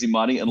of crazy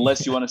money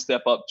unless you want to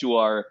step up to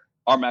our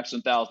RMAX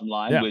 1000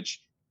 line,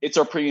 which it's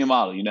our premium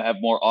model, have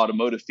more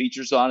automotive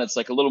features on it. It's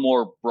like a little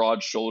more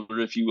broad shouldered,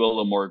 if you will, a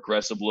little more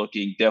aggressive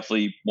looking,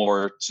 definitely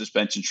more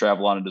suspension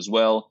travel on it as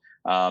well.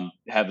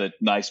 Have the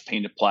nice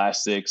painted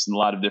plastics and a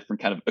lot of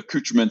different kind of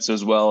accoutrements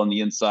as well on the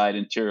inside,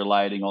 interior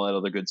lighting, all that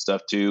other good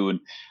stuff too. And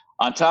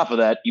on top of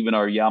that, even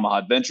our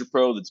Yamaha Adventure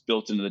Pro that's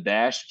built into the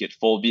dash, you get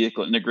full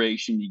vehicle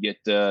integration, you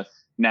get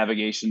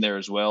navigation there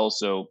as well.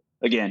 So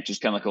again,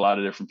 just kind of like a lot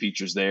of different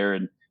features there.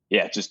 And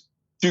yeah, just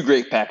two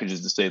great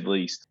packages to say the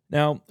least.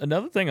 Now,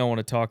 another thing I want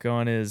to talk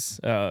on is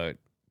kind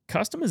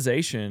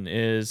customization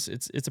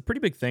it's a pretty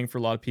big thing for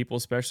a lot of people,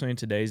 especially in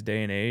today's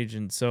day and age.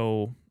 And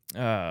so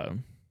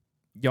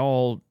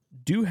y'all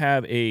do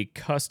have a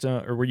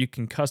custom, or where you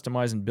can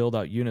customize and build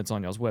out units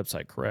on y'all's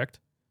website, correct?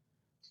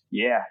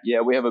 Yeah,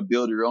 we have a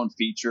build your own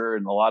feature,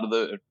 and a lot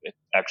of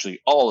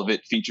actually all of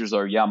it features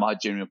our Yamaha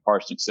genuine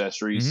parts and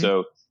accessories. Mm-hmm.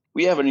 So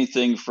we have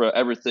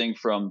everything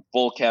from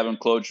full cabin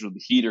closure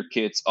with heater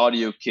kits,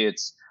 audio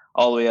kits,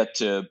 all the way up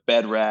to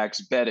bed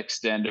racks, bed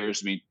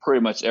extenders. I mean,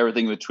 pretty much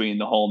everything between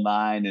the whole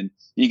nine. And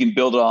you can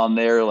build it on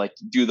there, like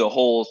do the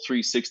whole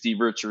 360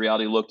 virtual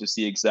reality look to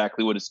see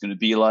exactly what it's going to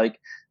be like.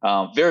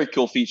 Very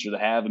cool feature to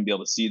have and be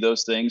able to see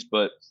those things.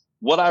 But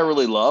what I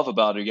really love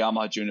about our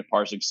Yamaha genuine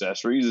parts and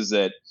accessories is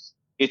that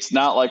it's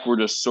not like we're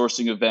just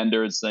sourcing a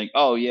vendor and saying,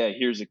 "Oh yeah,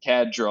 here's a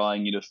CAD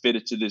drawing, fit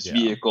it to this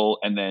vehicle,"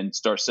 and then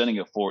start sending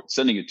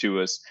it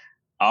to us.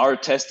 Our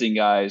testing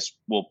guys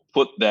will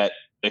put that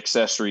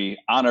accessory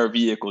on our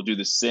vehicle, do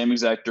the same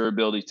exact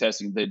durability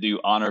testing they do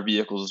on our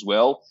vehicles as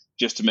well,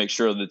 just to make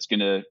sure that it's going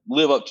to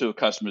live up to a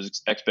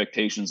customer's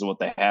expectations of what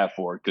they have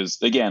for it. Because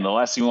again, the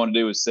last thing we want to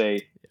do is say,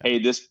 "Hey,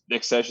 this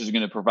accessory is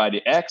going to provide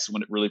you X,"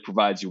 when it really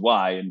provides you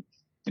Y. And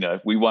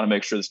we want to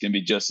make sure it's going to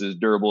be just as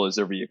durable as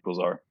their vehicles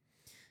are.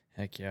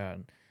 Heck yeah.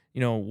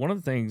 One of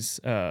the things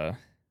a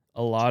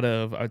lot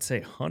of, I'd say,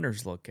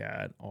 hunters look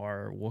at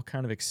are what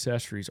kind of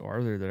accessories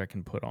are there that I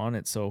can put on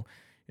it. So,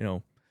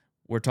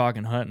 we're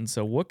talking hunting.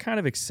 So what kind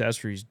of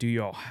accessories do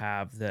y'all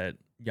have that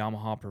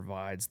Yamaha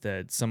provides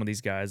that some of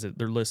these guys that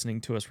they're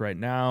listening to us right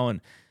now and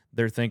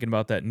they're thinking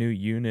about that new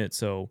unit?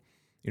 So,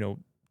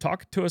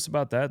 talk to us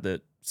about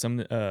that some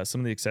of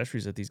the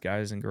accessories that these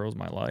guys and girls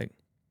might like.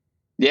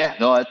 Yeah,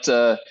 no,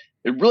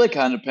 it really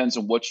kind of depends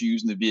on what you're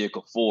using the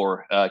vehicle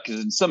for.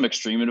 Because in some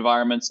extreme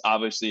environments,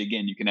 obviously,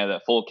 again, you can have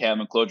that full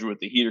cabin closure with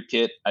the heater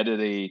kit. I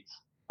did a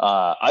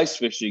ice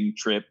fishing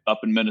trip up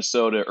in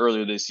Minnesota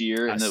earlier this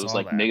year, and it was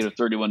like negative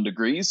 31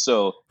 degrees.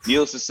 So,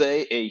 needless to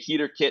say, a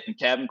heater kit and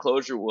cabin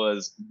closure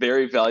was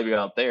very valuable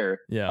out there.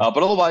 Yeah.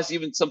 But otherwise,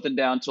 even something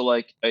down to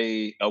like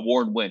a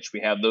worn winch,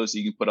 we have those that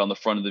you can put on the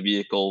front of the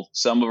vehicle.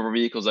 Some of our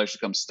vehicles actually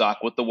come stock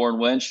with the worn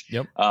winch.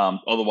 Yep.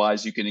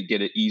 Otherwise, you can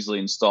get it easily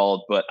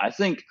installed. But I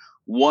think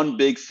one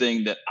big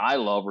thing that I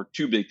love, or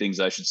two big things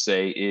I should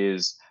say,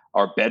 is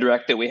our bed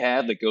rack that we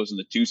have that goes in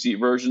the 2-seat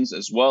versions,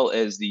 as well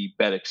as the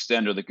bed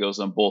extender that goes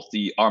on both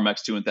the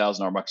RMX 2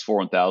 1000, RMX 4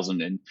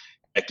 1000, and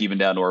even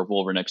down to our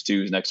Wolverine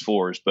X2s and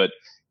X4s. But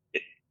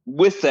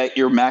with that,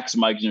 you're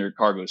maximizing your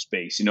cargo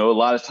space. A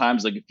lot of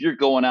times, like if you're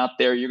going out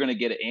there, you're going to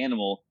get an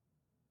animal.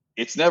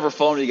 It's never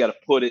fun. You got to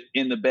put it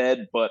in the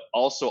bed, but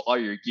also all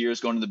your gear is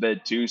going to the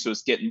bed too. So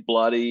it's getting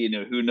bloody.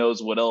 Who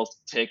knows what else,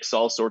 ticks,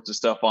 all sorts of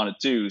stuff on it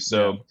too.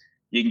 So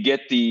you can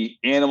get the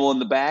animal in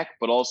the back,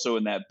 but also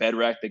in that bed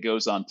rack that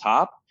goes on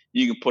top,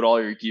 you can put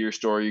all your gear,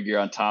 store your gear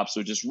on top. So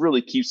it just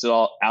really keeps it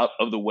all out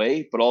of the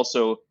way, but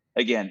also,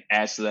 again,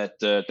 adds to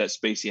that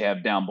space you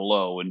have down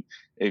below. And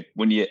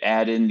when you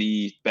add in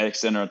the bed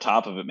extender on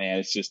top of it, man,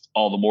 it's just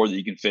all the more that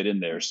you can fit in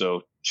there.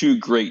 So two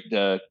great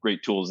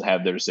tools to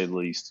have there, to say the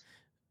least.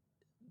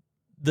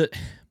 The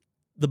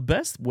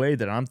best way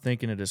that I'm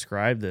thinking to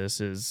describe this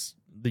is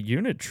the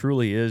unit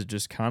truly is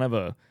just kind of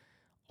a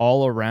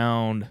all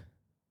around,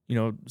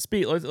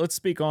 let's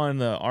speak on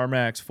the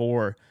RMAX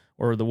 4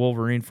 or the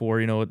Wolverine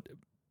 4,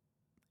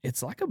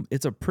 it's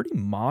a pretty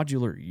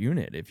modular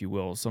unit, if you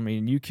will. So,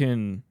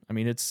 I'm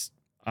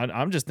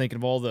just thinking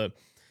of all the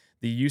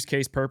use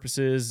case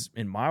purposes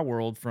in my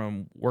world,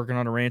 from working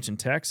on a ranch in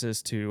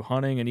Texas to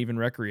hunting and even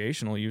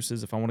recreational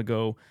uses. If I want to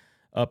go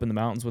up in the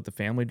mountains with the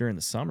family during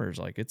the summers,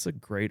 like it's a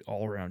great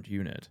all around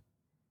unit.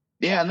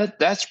 Yeah. And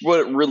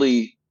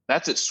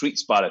that's its sweet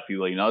spot, if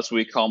you will. That's what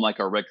we call them, like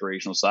our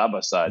recreational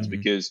side-by-sides,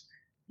 because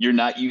you're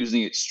not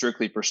using it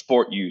strictly for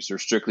sport use or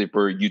strictly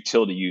for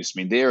utility use.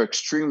 They are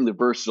extremely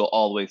versatile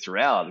all the way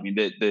throughout.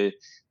 The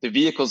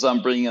vehicles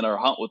I'm bringing in our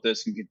hunt with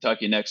us in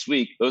Kentucky next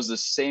week, those are the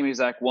same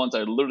exact ones I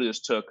literally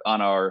just took on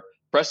our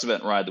press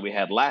event ride that we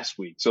had last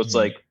week. So it's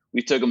like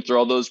we took them through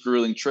all those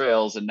grueling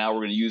trails, and now we're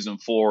going to use them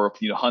for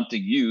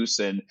hunting use,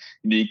 and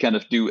you kind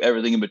of do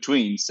everything in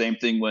between. Same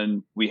thing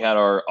when we had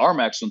our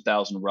RMAX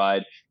 1000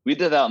 ride. We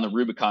did that on the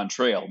Rubicon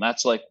Trail, and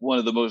that's like one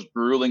of the most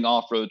grueling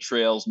off-road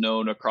trails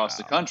known across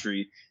the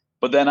country.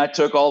 But then I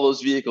took all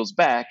those vehicles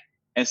back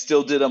and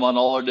still did them on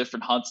all our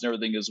different hunts and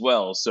everything as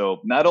well. So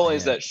not only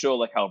does that show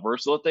like how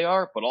versatile they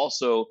are, but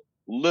also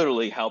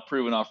literally how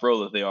proven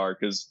off-road that they are.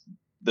 Because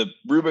the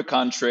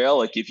Rubicon Trail,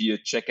 like if you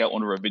check out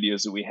one of our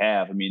videos that we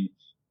have,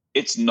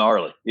 it's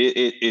gnarly.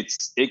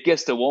 It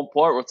gets to one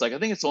part where it's like, I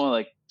think it's only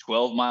like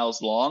 12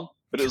 miles long,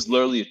 but it was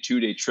literally a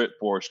 2-day trip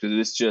for us, because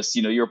it's just,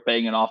 you're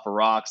banging off of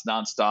rocks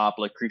nonstop,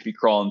 like creepy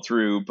crawling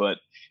through. But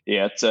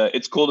yeah,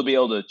 it's cool to be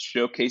able to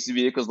showcase the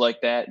vehicles like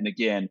that. And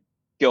again,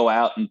 go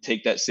out and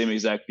take that same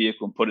exact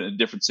vehicle and put it in a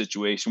different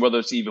situation, whether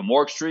it's even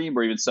more extreme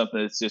or even something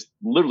that's just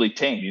literally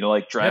tame,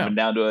 like driving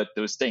down to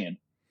a stand.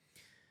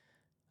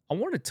 I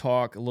want to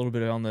talk a little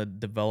bit on the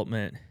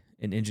development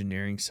and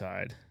engineering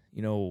side.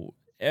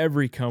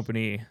 Every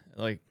company,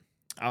 like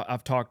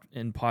I've talked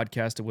and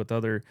podcasted with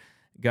other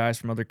guys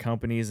from other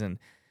companies, and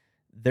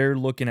they're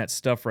looking at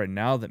stuff right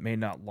now that may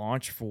not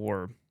launch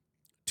for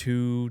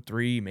 2,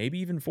 3, maybe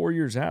even 4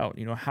 years out.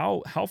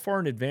 How far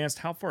in advance,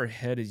 how far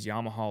ahead is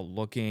Yamaha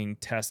looking,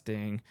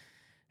 testing,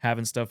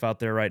 having stuff out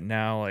there right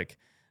now? Like,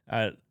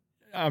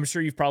 I'm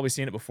sure you've probably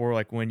seen it before,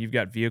 like when you've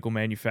got vehicle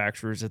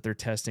manufacturers that they're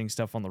testing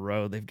stuff on the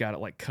road, they've got it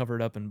like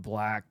covered up in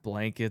black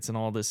blankets and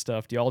all this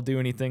stuff. Do y'all do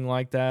anything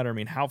like that? Or, I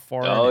mean, how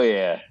far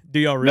Yeah. do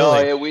y'all No,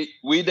 really? yeah,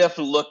 we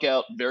definitely look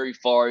out very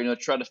far,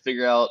 try to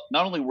figure out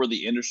not only where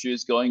the industry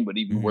is going, but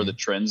even where the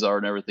trends are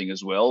and everything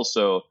as well.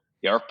 So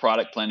yeah, our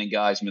product planning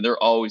guys, I mean,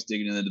 they're always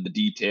digging into the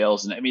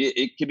details. And I mean,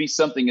 it could be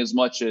something as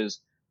much as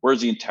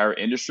where's the entire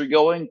industry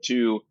going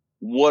to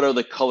what are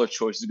the color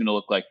choices going to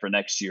look like for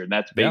next year. And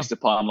that's based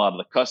upon a lot of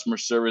the customer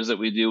service that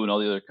we do and all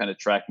the other kind of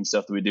tracking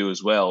stuff that we do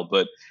as well.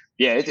 But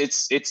yeah,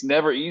 it's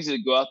never easy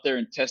to go out there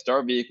and test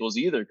our vehicles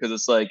either, because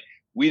it's like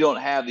we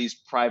don't have these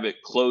private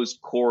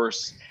closed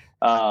course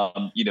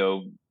kind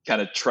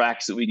of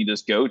tracks that we can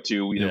just go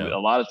to. A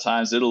lot of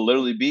times it'll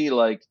literally be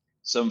like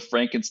some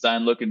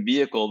Frankenstein looking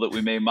vehicle that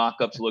we may mock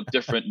up to look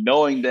different,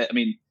 knowing that, I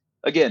mean,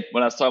 again,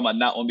 when I was talking about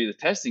not want to be the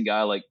testing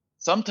guy, like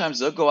sometimes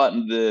they'll go out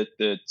in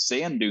the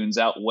sand dunes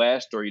out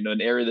west, or,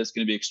 an area that's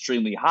going to be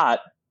extremely hot,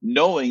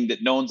 knowing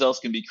that no one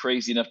else can be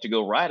crazy enough to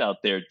go ride out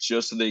there,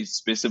 just so they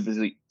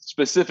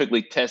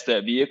specifically test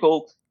that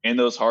vehicle in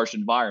those harsh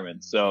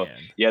environments. So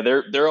yeah,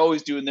 they're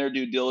always doing their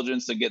due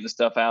diligence and getting the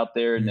stuff out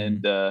there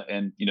and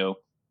kind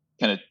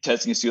of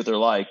testing and see what they're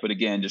like. But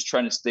again, just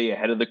trying to stay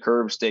ahead of the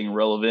curve, staying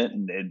relevant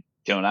and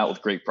coming out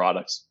with great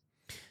products.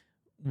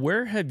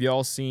 Where have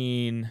y'all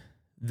seen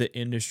the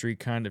industry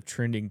kind of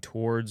trending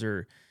towards,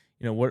 or,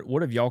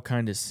 what have y'all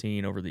kind of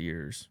seen over the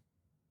years?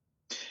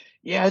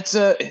 Yeah,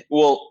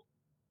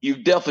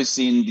 you've definitely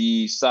seen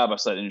the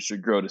side-by-side industry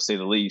grow, to say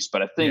the least.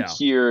 But I think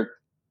here,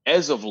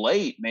 as of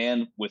late,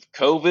 man, with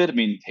COVID, I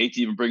mean, hate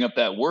to even bring up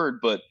that word,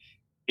 but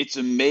it's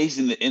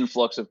amazing the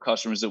influx of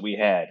customers that we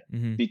had,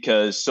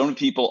 because so many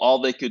people,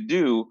 all they could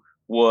do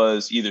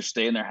was either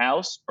stay in their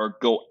house or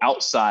go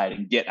outside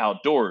and get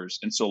outdoors.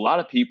 And so a lot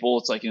of people,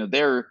 it's like,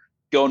 they're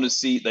going to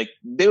see, like,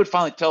 they would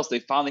finally tell us they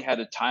finally had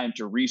a time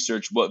to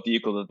research what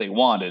vehicle that they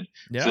wanted.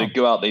 So they'd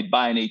go out, they'd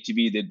buy an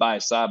ATV, they'd buy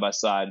a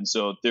side-by-side. And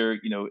so they're,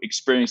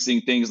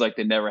 experiencing things like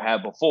they never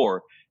had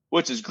before,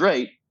 which is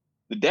great.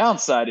 The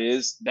downside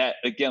is that,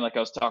 again, like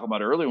I was talking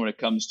about earlier, when it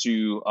comes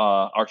to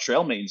our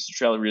trail maintenance,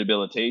 trail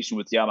rehabilitation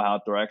with Yamaha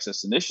Outdoor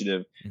Access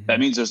Initiative, that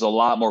means there's a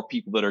lot more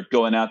people that are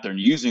going out there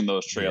and using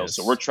those trails.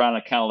 So we're trying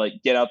to kind of like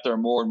get out there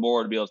more and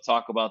more to be able to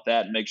talk about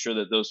that and make sure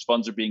that those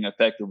funds are being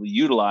effectively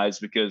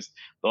utilized, because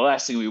the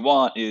last thing we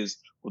want is,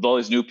 with all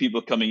these new people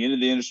coming into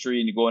the industry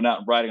and you're going out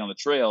and riding on the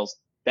trails,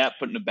 that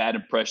putting a bad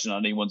impression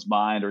on anyone's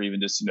mind, or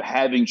even just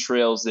having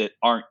trails that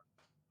aren't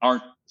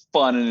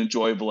fun and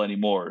enjoyable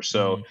anymore.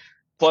 So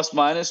plus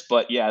minus,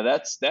 but yeah,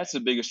 that's the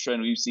biggest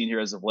trend we've seen here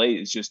as of late,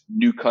 is just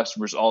new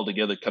customers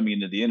altogether coming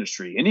into the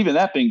industry. And even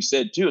that being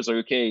said too, it's like,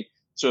 okay,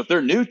 so if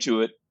they're new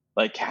to it,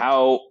 like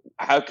how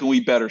can we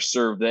better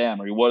serve them,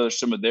 or what are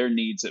some of their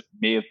needs that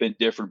may have been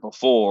different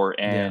before?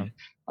 And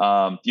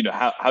how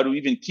do we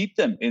even keep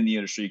them in the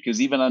industry?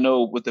 Because even I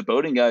know with the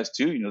boating guys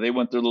too, they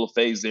went through a little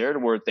phase there to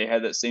where they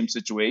had that same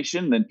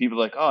situation. Then people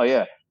are like, oh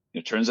yeah,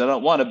 it turns out I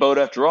don't want a boat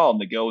after all, and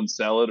they go and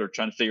sell it or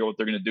trying to figure out what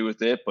they're going to do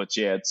with it. But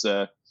yeah,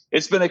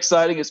 it's been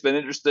exciting. It's been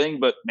interesting,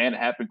 but man, it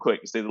happened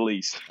quick, to say the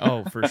least.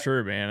 Oh, for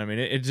sure, man. I mean,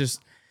 it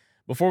just,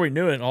 before we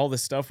knew it, all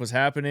this stuff was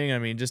happening. I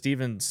mean, just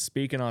even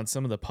speaking on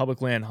some of the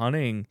public land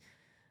hunting,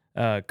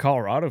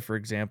 Colorado, for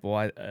example,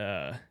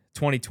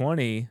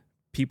 2020,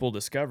 people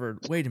discovered,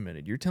 wait a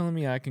minute, you're telling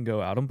me I can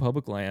go out on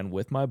public land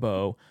with my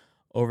bow,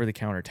 over the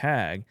counter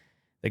tag.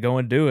 They go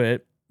and do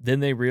it. Then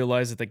they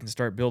realize that they can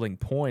start building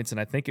points. And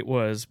I think it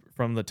was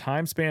from the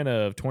time span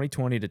of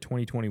 2020 to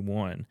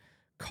 2021,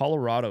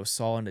 Colorado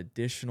saw an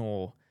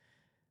additional,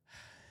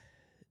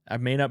 I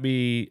may not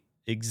be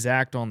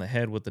exact on the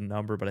head with the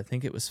number, but I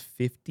think it was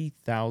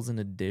 50,000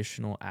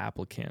 additional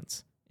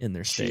applicants in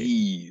their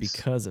state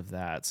because of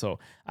that. So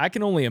I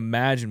can only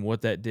imagine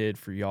what that did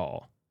for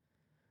y'all.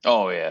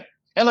 Oh yeah.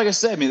 And like I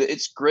said, I mean,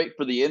 it's great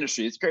for the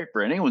industry. It's great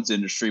for anyone's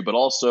industry, but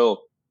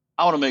also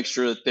I want to make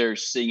sure that they're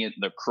seeing it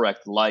in the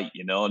correct light,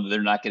 and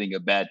they're not getting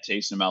a bad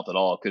taste in their mouth at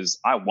all. Because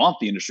I want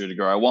the industry to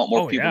grow. I want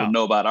more people to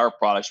know about our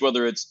products,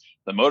 whether it's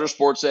the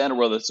motorsports end or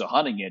whether it's a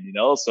hunting end,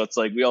 So it's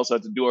like we also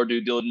have to do our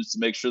due diligence to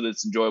make sure that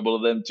it's enjoyable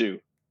to them too.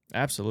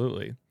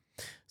 Absolutely.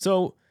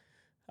 So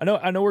I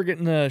know we're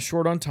getting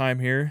short on time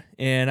here,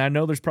 and I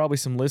know there's probably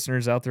some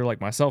listeners out there like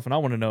myself, and I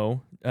want to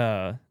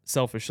know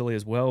selfishly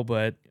as well.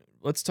 But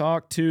let's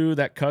talk to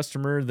that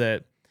customer,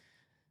 that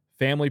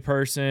family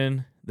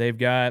person. They've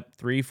got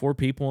 3-4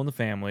 people in the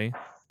family.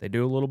 They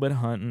do a little bit of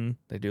hunting.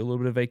 They do a little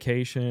bit of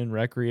vacation,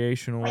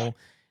 recreational.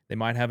 They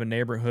might have a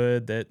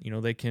neighborhood that,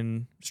 they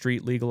can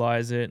street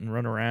legalize it and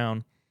run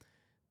around.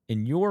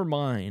 In your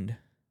mind,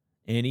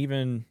 and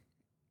even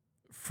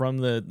from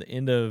the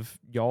end of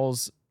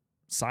y'all's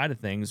side of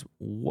things,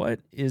 what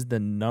is the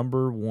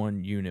number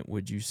one unit,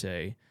 would you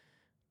say,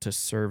 to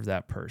serve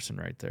that person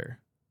right there?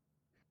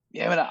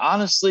 Yeah, I mean,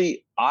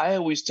 honestly, I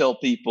always tell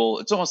people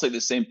it's almost like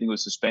the same thing with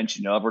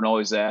suspension. Everyone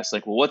always asks,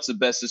 like, well, what's the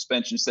best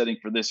suspension setting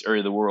for this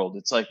area of the world?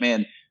 It's like,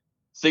 man,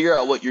 figure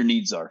out what your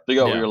needs are,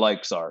 figure out what Yeah. your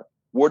likes are.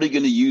 What are you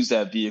going to use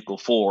that vehicle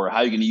for? How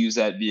are you going to use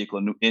that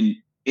vehicle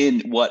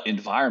in what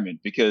environment?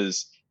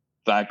 Because,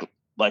 in fact,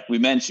 like we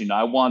mentioned,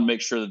 I want to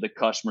make sure that the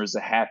customer is the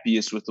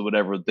happiest with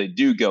whatever they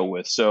do go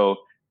with. So,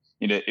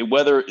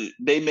 whether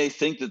they may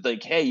think that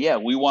like, hey, yeah,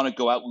 we want to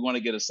go out, we want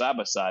to get a side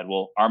by side.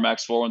 Well,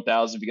 RMAX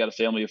 41000, if you got a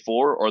family of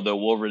 4, or the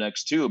Wolverine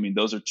X2. I mean,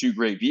 those are 2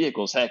 great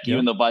vehicles. Heck, Yep.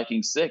 even the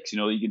Viking 6,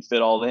 you can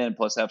fit all in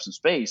plus have some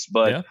space.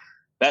 But Yeah.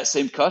 that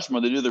same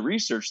customer, they do the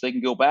research, they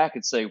can go back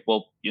and say,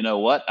 well, you know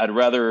what? I'd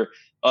rather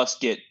us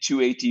get 2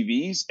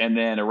 ATVs and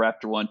then a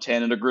Raptor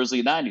 110 and a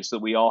Grizzly 90, so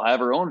that we all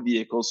have our own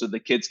vehicles, so the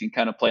kids can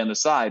kind of play on the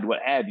side, what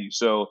have you.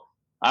 So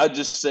I'd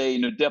just say,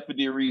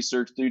 definitely do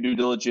research, do due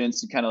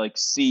diligence, and kind of like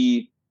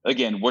see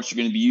again what you're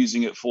going to be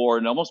using it for,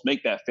 and almost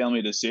make that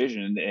family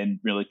decision and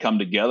really come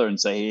together and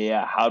say, hey,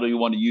 yeah, how do you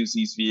want to use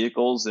these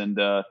vehicles, and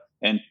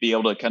be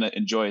able to kind of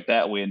enjoy it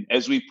that way. And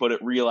as we put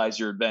it, realize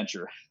your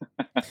adventure.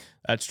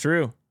 That's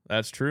true.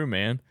 That's true,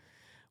 man.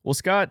 Well,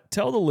 Scott,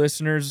 tell the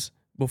listeners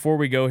before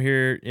we go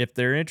here, if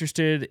they're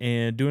interested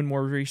in doing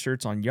more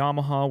research on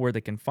Yamaha, where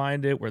they can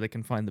find it, where they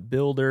can find the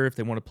builder, if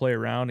they want to play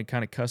around and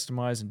kind of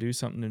customize and do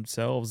something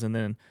themselves. And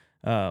then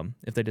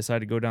if they decide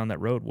to go down that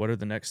road, what are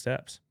the next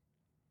steps?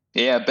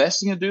 Yeah, best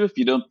thing to do if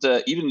you don't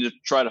even to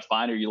try to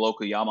find your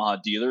local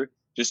Yamaha dealer,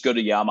 just go to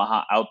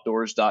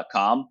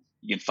YamahaOutdoors.com.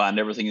 You can find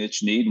everything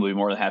that you need, and we'll be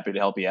more than happy to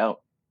help you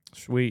out.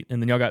 Sweet.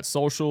 And then y'all got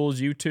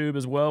socials, YouTube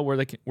as well. What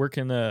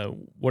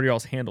are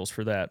y'all's handles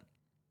for that?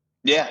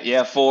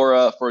 Yeah. For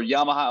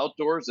Yamaha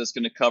Outdoors, that's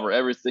going to cover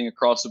everything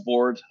across the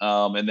board.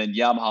 And then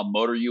Yamaha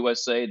Motor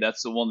USA,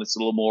 that's the one that's a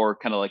little more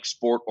kind of like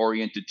sport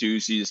oriented too.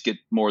 So you just get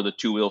more of the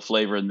 2-wheel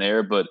flavor in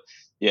there. But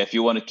yeah, if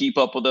you want to keep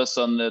up with us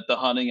on the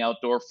hunting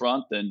outdoor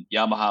front, then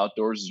Yamaha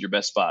Outdoors is your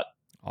best spot.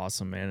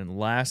 Awesome, man. And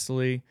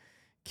lastly,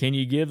 can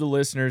you give the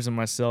listeners and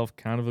myself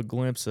kind of a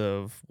glimpse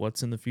of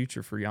what's in the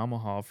future for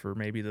Yamaha for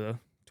maybe the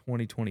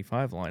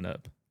 2025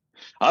 lineup?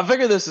 I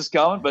figure this is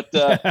coming, but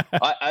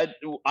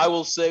I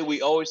will say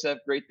we always have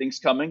great things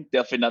coming.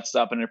 Definitely not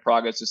stopping any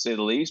progress, to say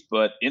the least.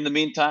 But in the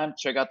meantime,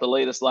 check out the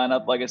latest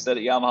lineup, like I said,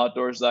 at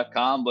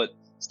YamahaOutdoors.com. But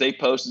stay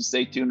posted,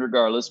 stay tuned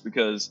regardless,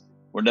 because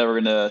we're never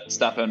going to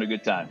stop having a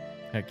good time.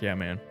 Heck yeah,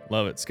 man.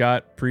 Love it.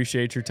 Scott,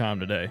 appreciate your time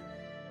today.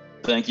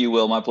 Thank you,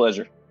 Will. My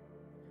pleasure.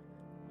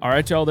 All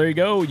right, y'all, there you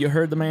go. You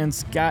heard the man,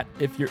 Scott.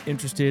 If you're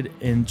interested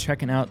in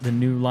checking out the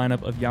new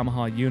lineup of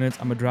Yamaha units,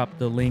 I'm going to drop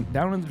the link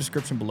down in the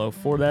description below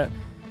for that.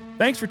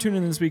 Thanks for tuning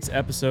in to this week's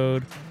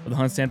episode of the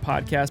Hunt Stand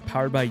Podcast,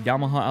 powered by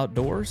Yamaha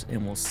Outdoors,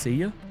 and we'll see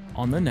you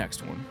on the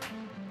next one.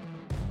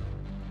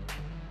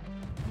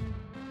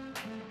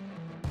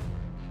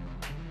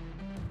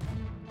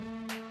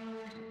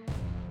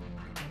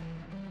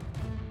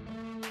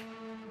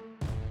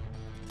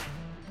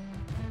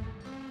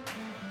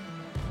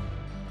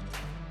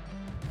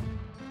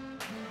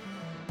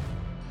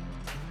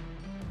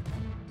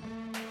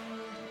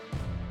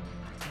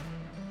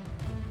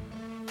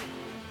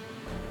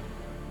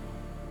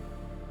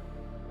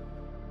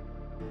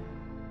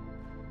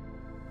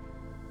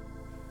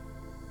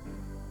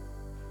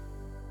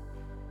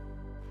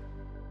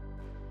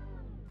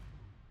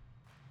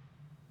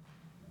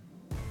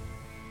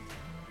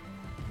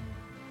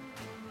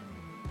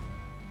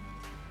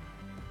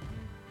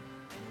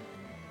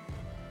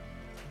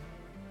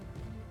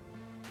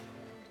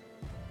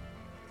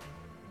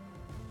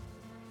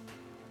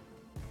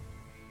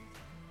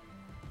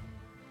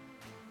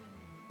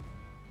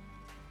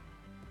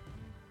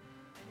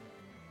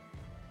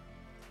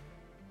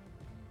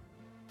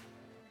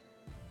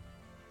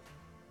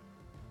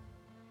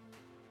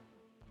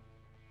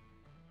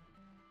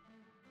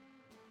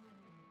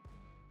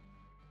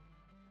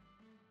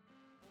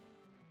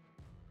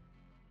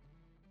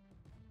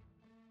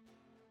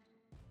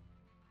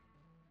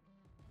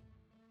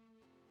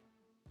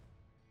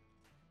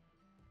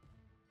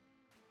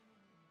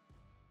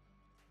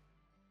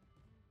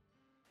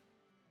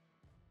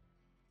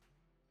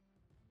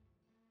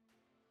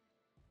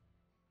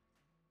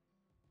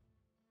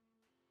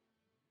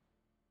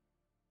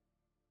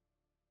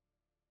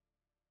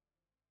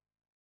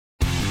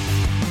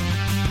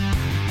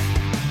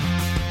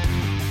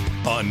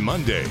 On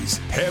Mondays,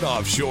 head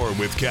offshore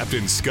with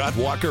Captain Scott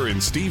Walker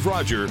and Steve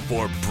Roger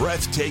for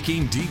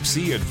breathtaking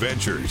deep-sea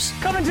adventures.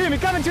 Coming to me.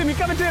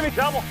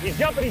 Double. He's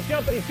jumping.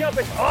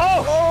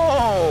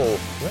 Oh!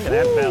 Look at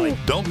that belly.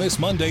 Don't miss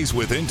Mondays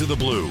with Into the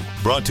Blue,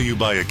 brought to you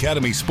by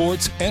Academy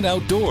Sports and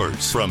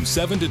Outdoors from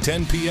 7 to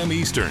 10 p.m.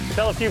 Eastern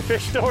Tell a few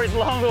fish stories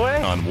along the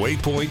way. on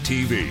Waypoint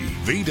TV,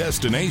 the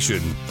destination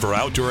for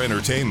outdoor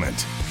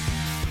entertainment.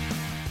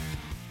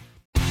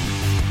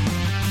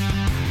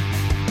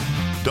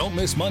 Don't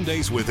miss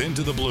Mondays with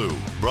Into the Blue,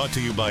 brought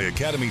to you by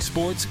Academy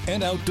Sports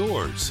and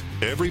Outdoors.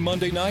 Every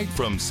Monday night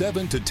from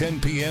 7 to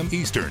 10 p.m.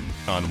 Eastern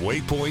on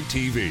Waypoint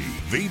TV,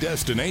 the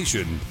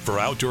destination for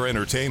outdoor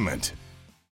entertainment.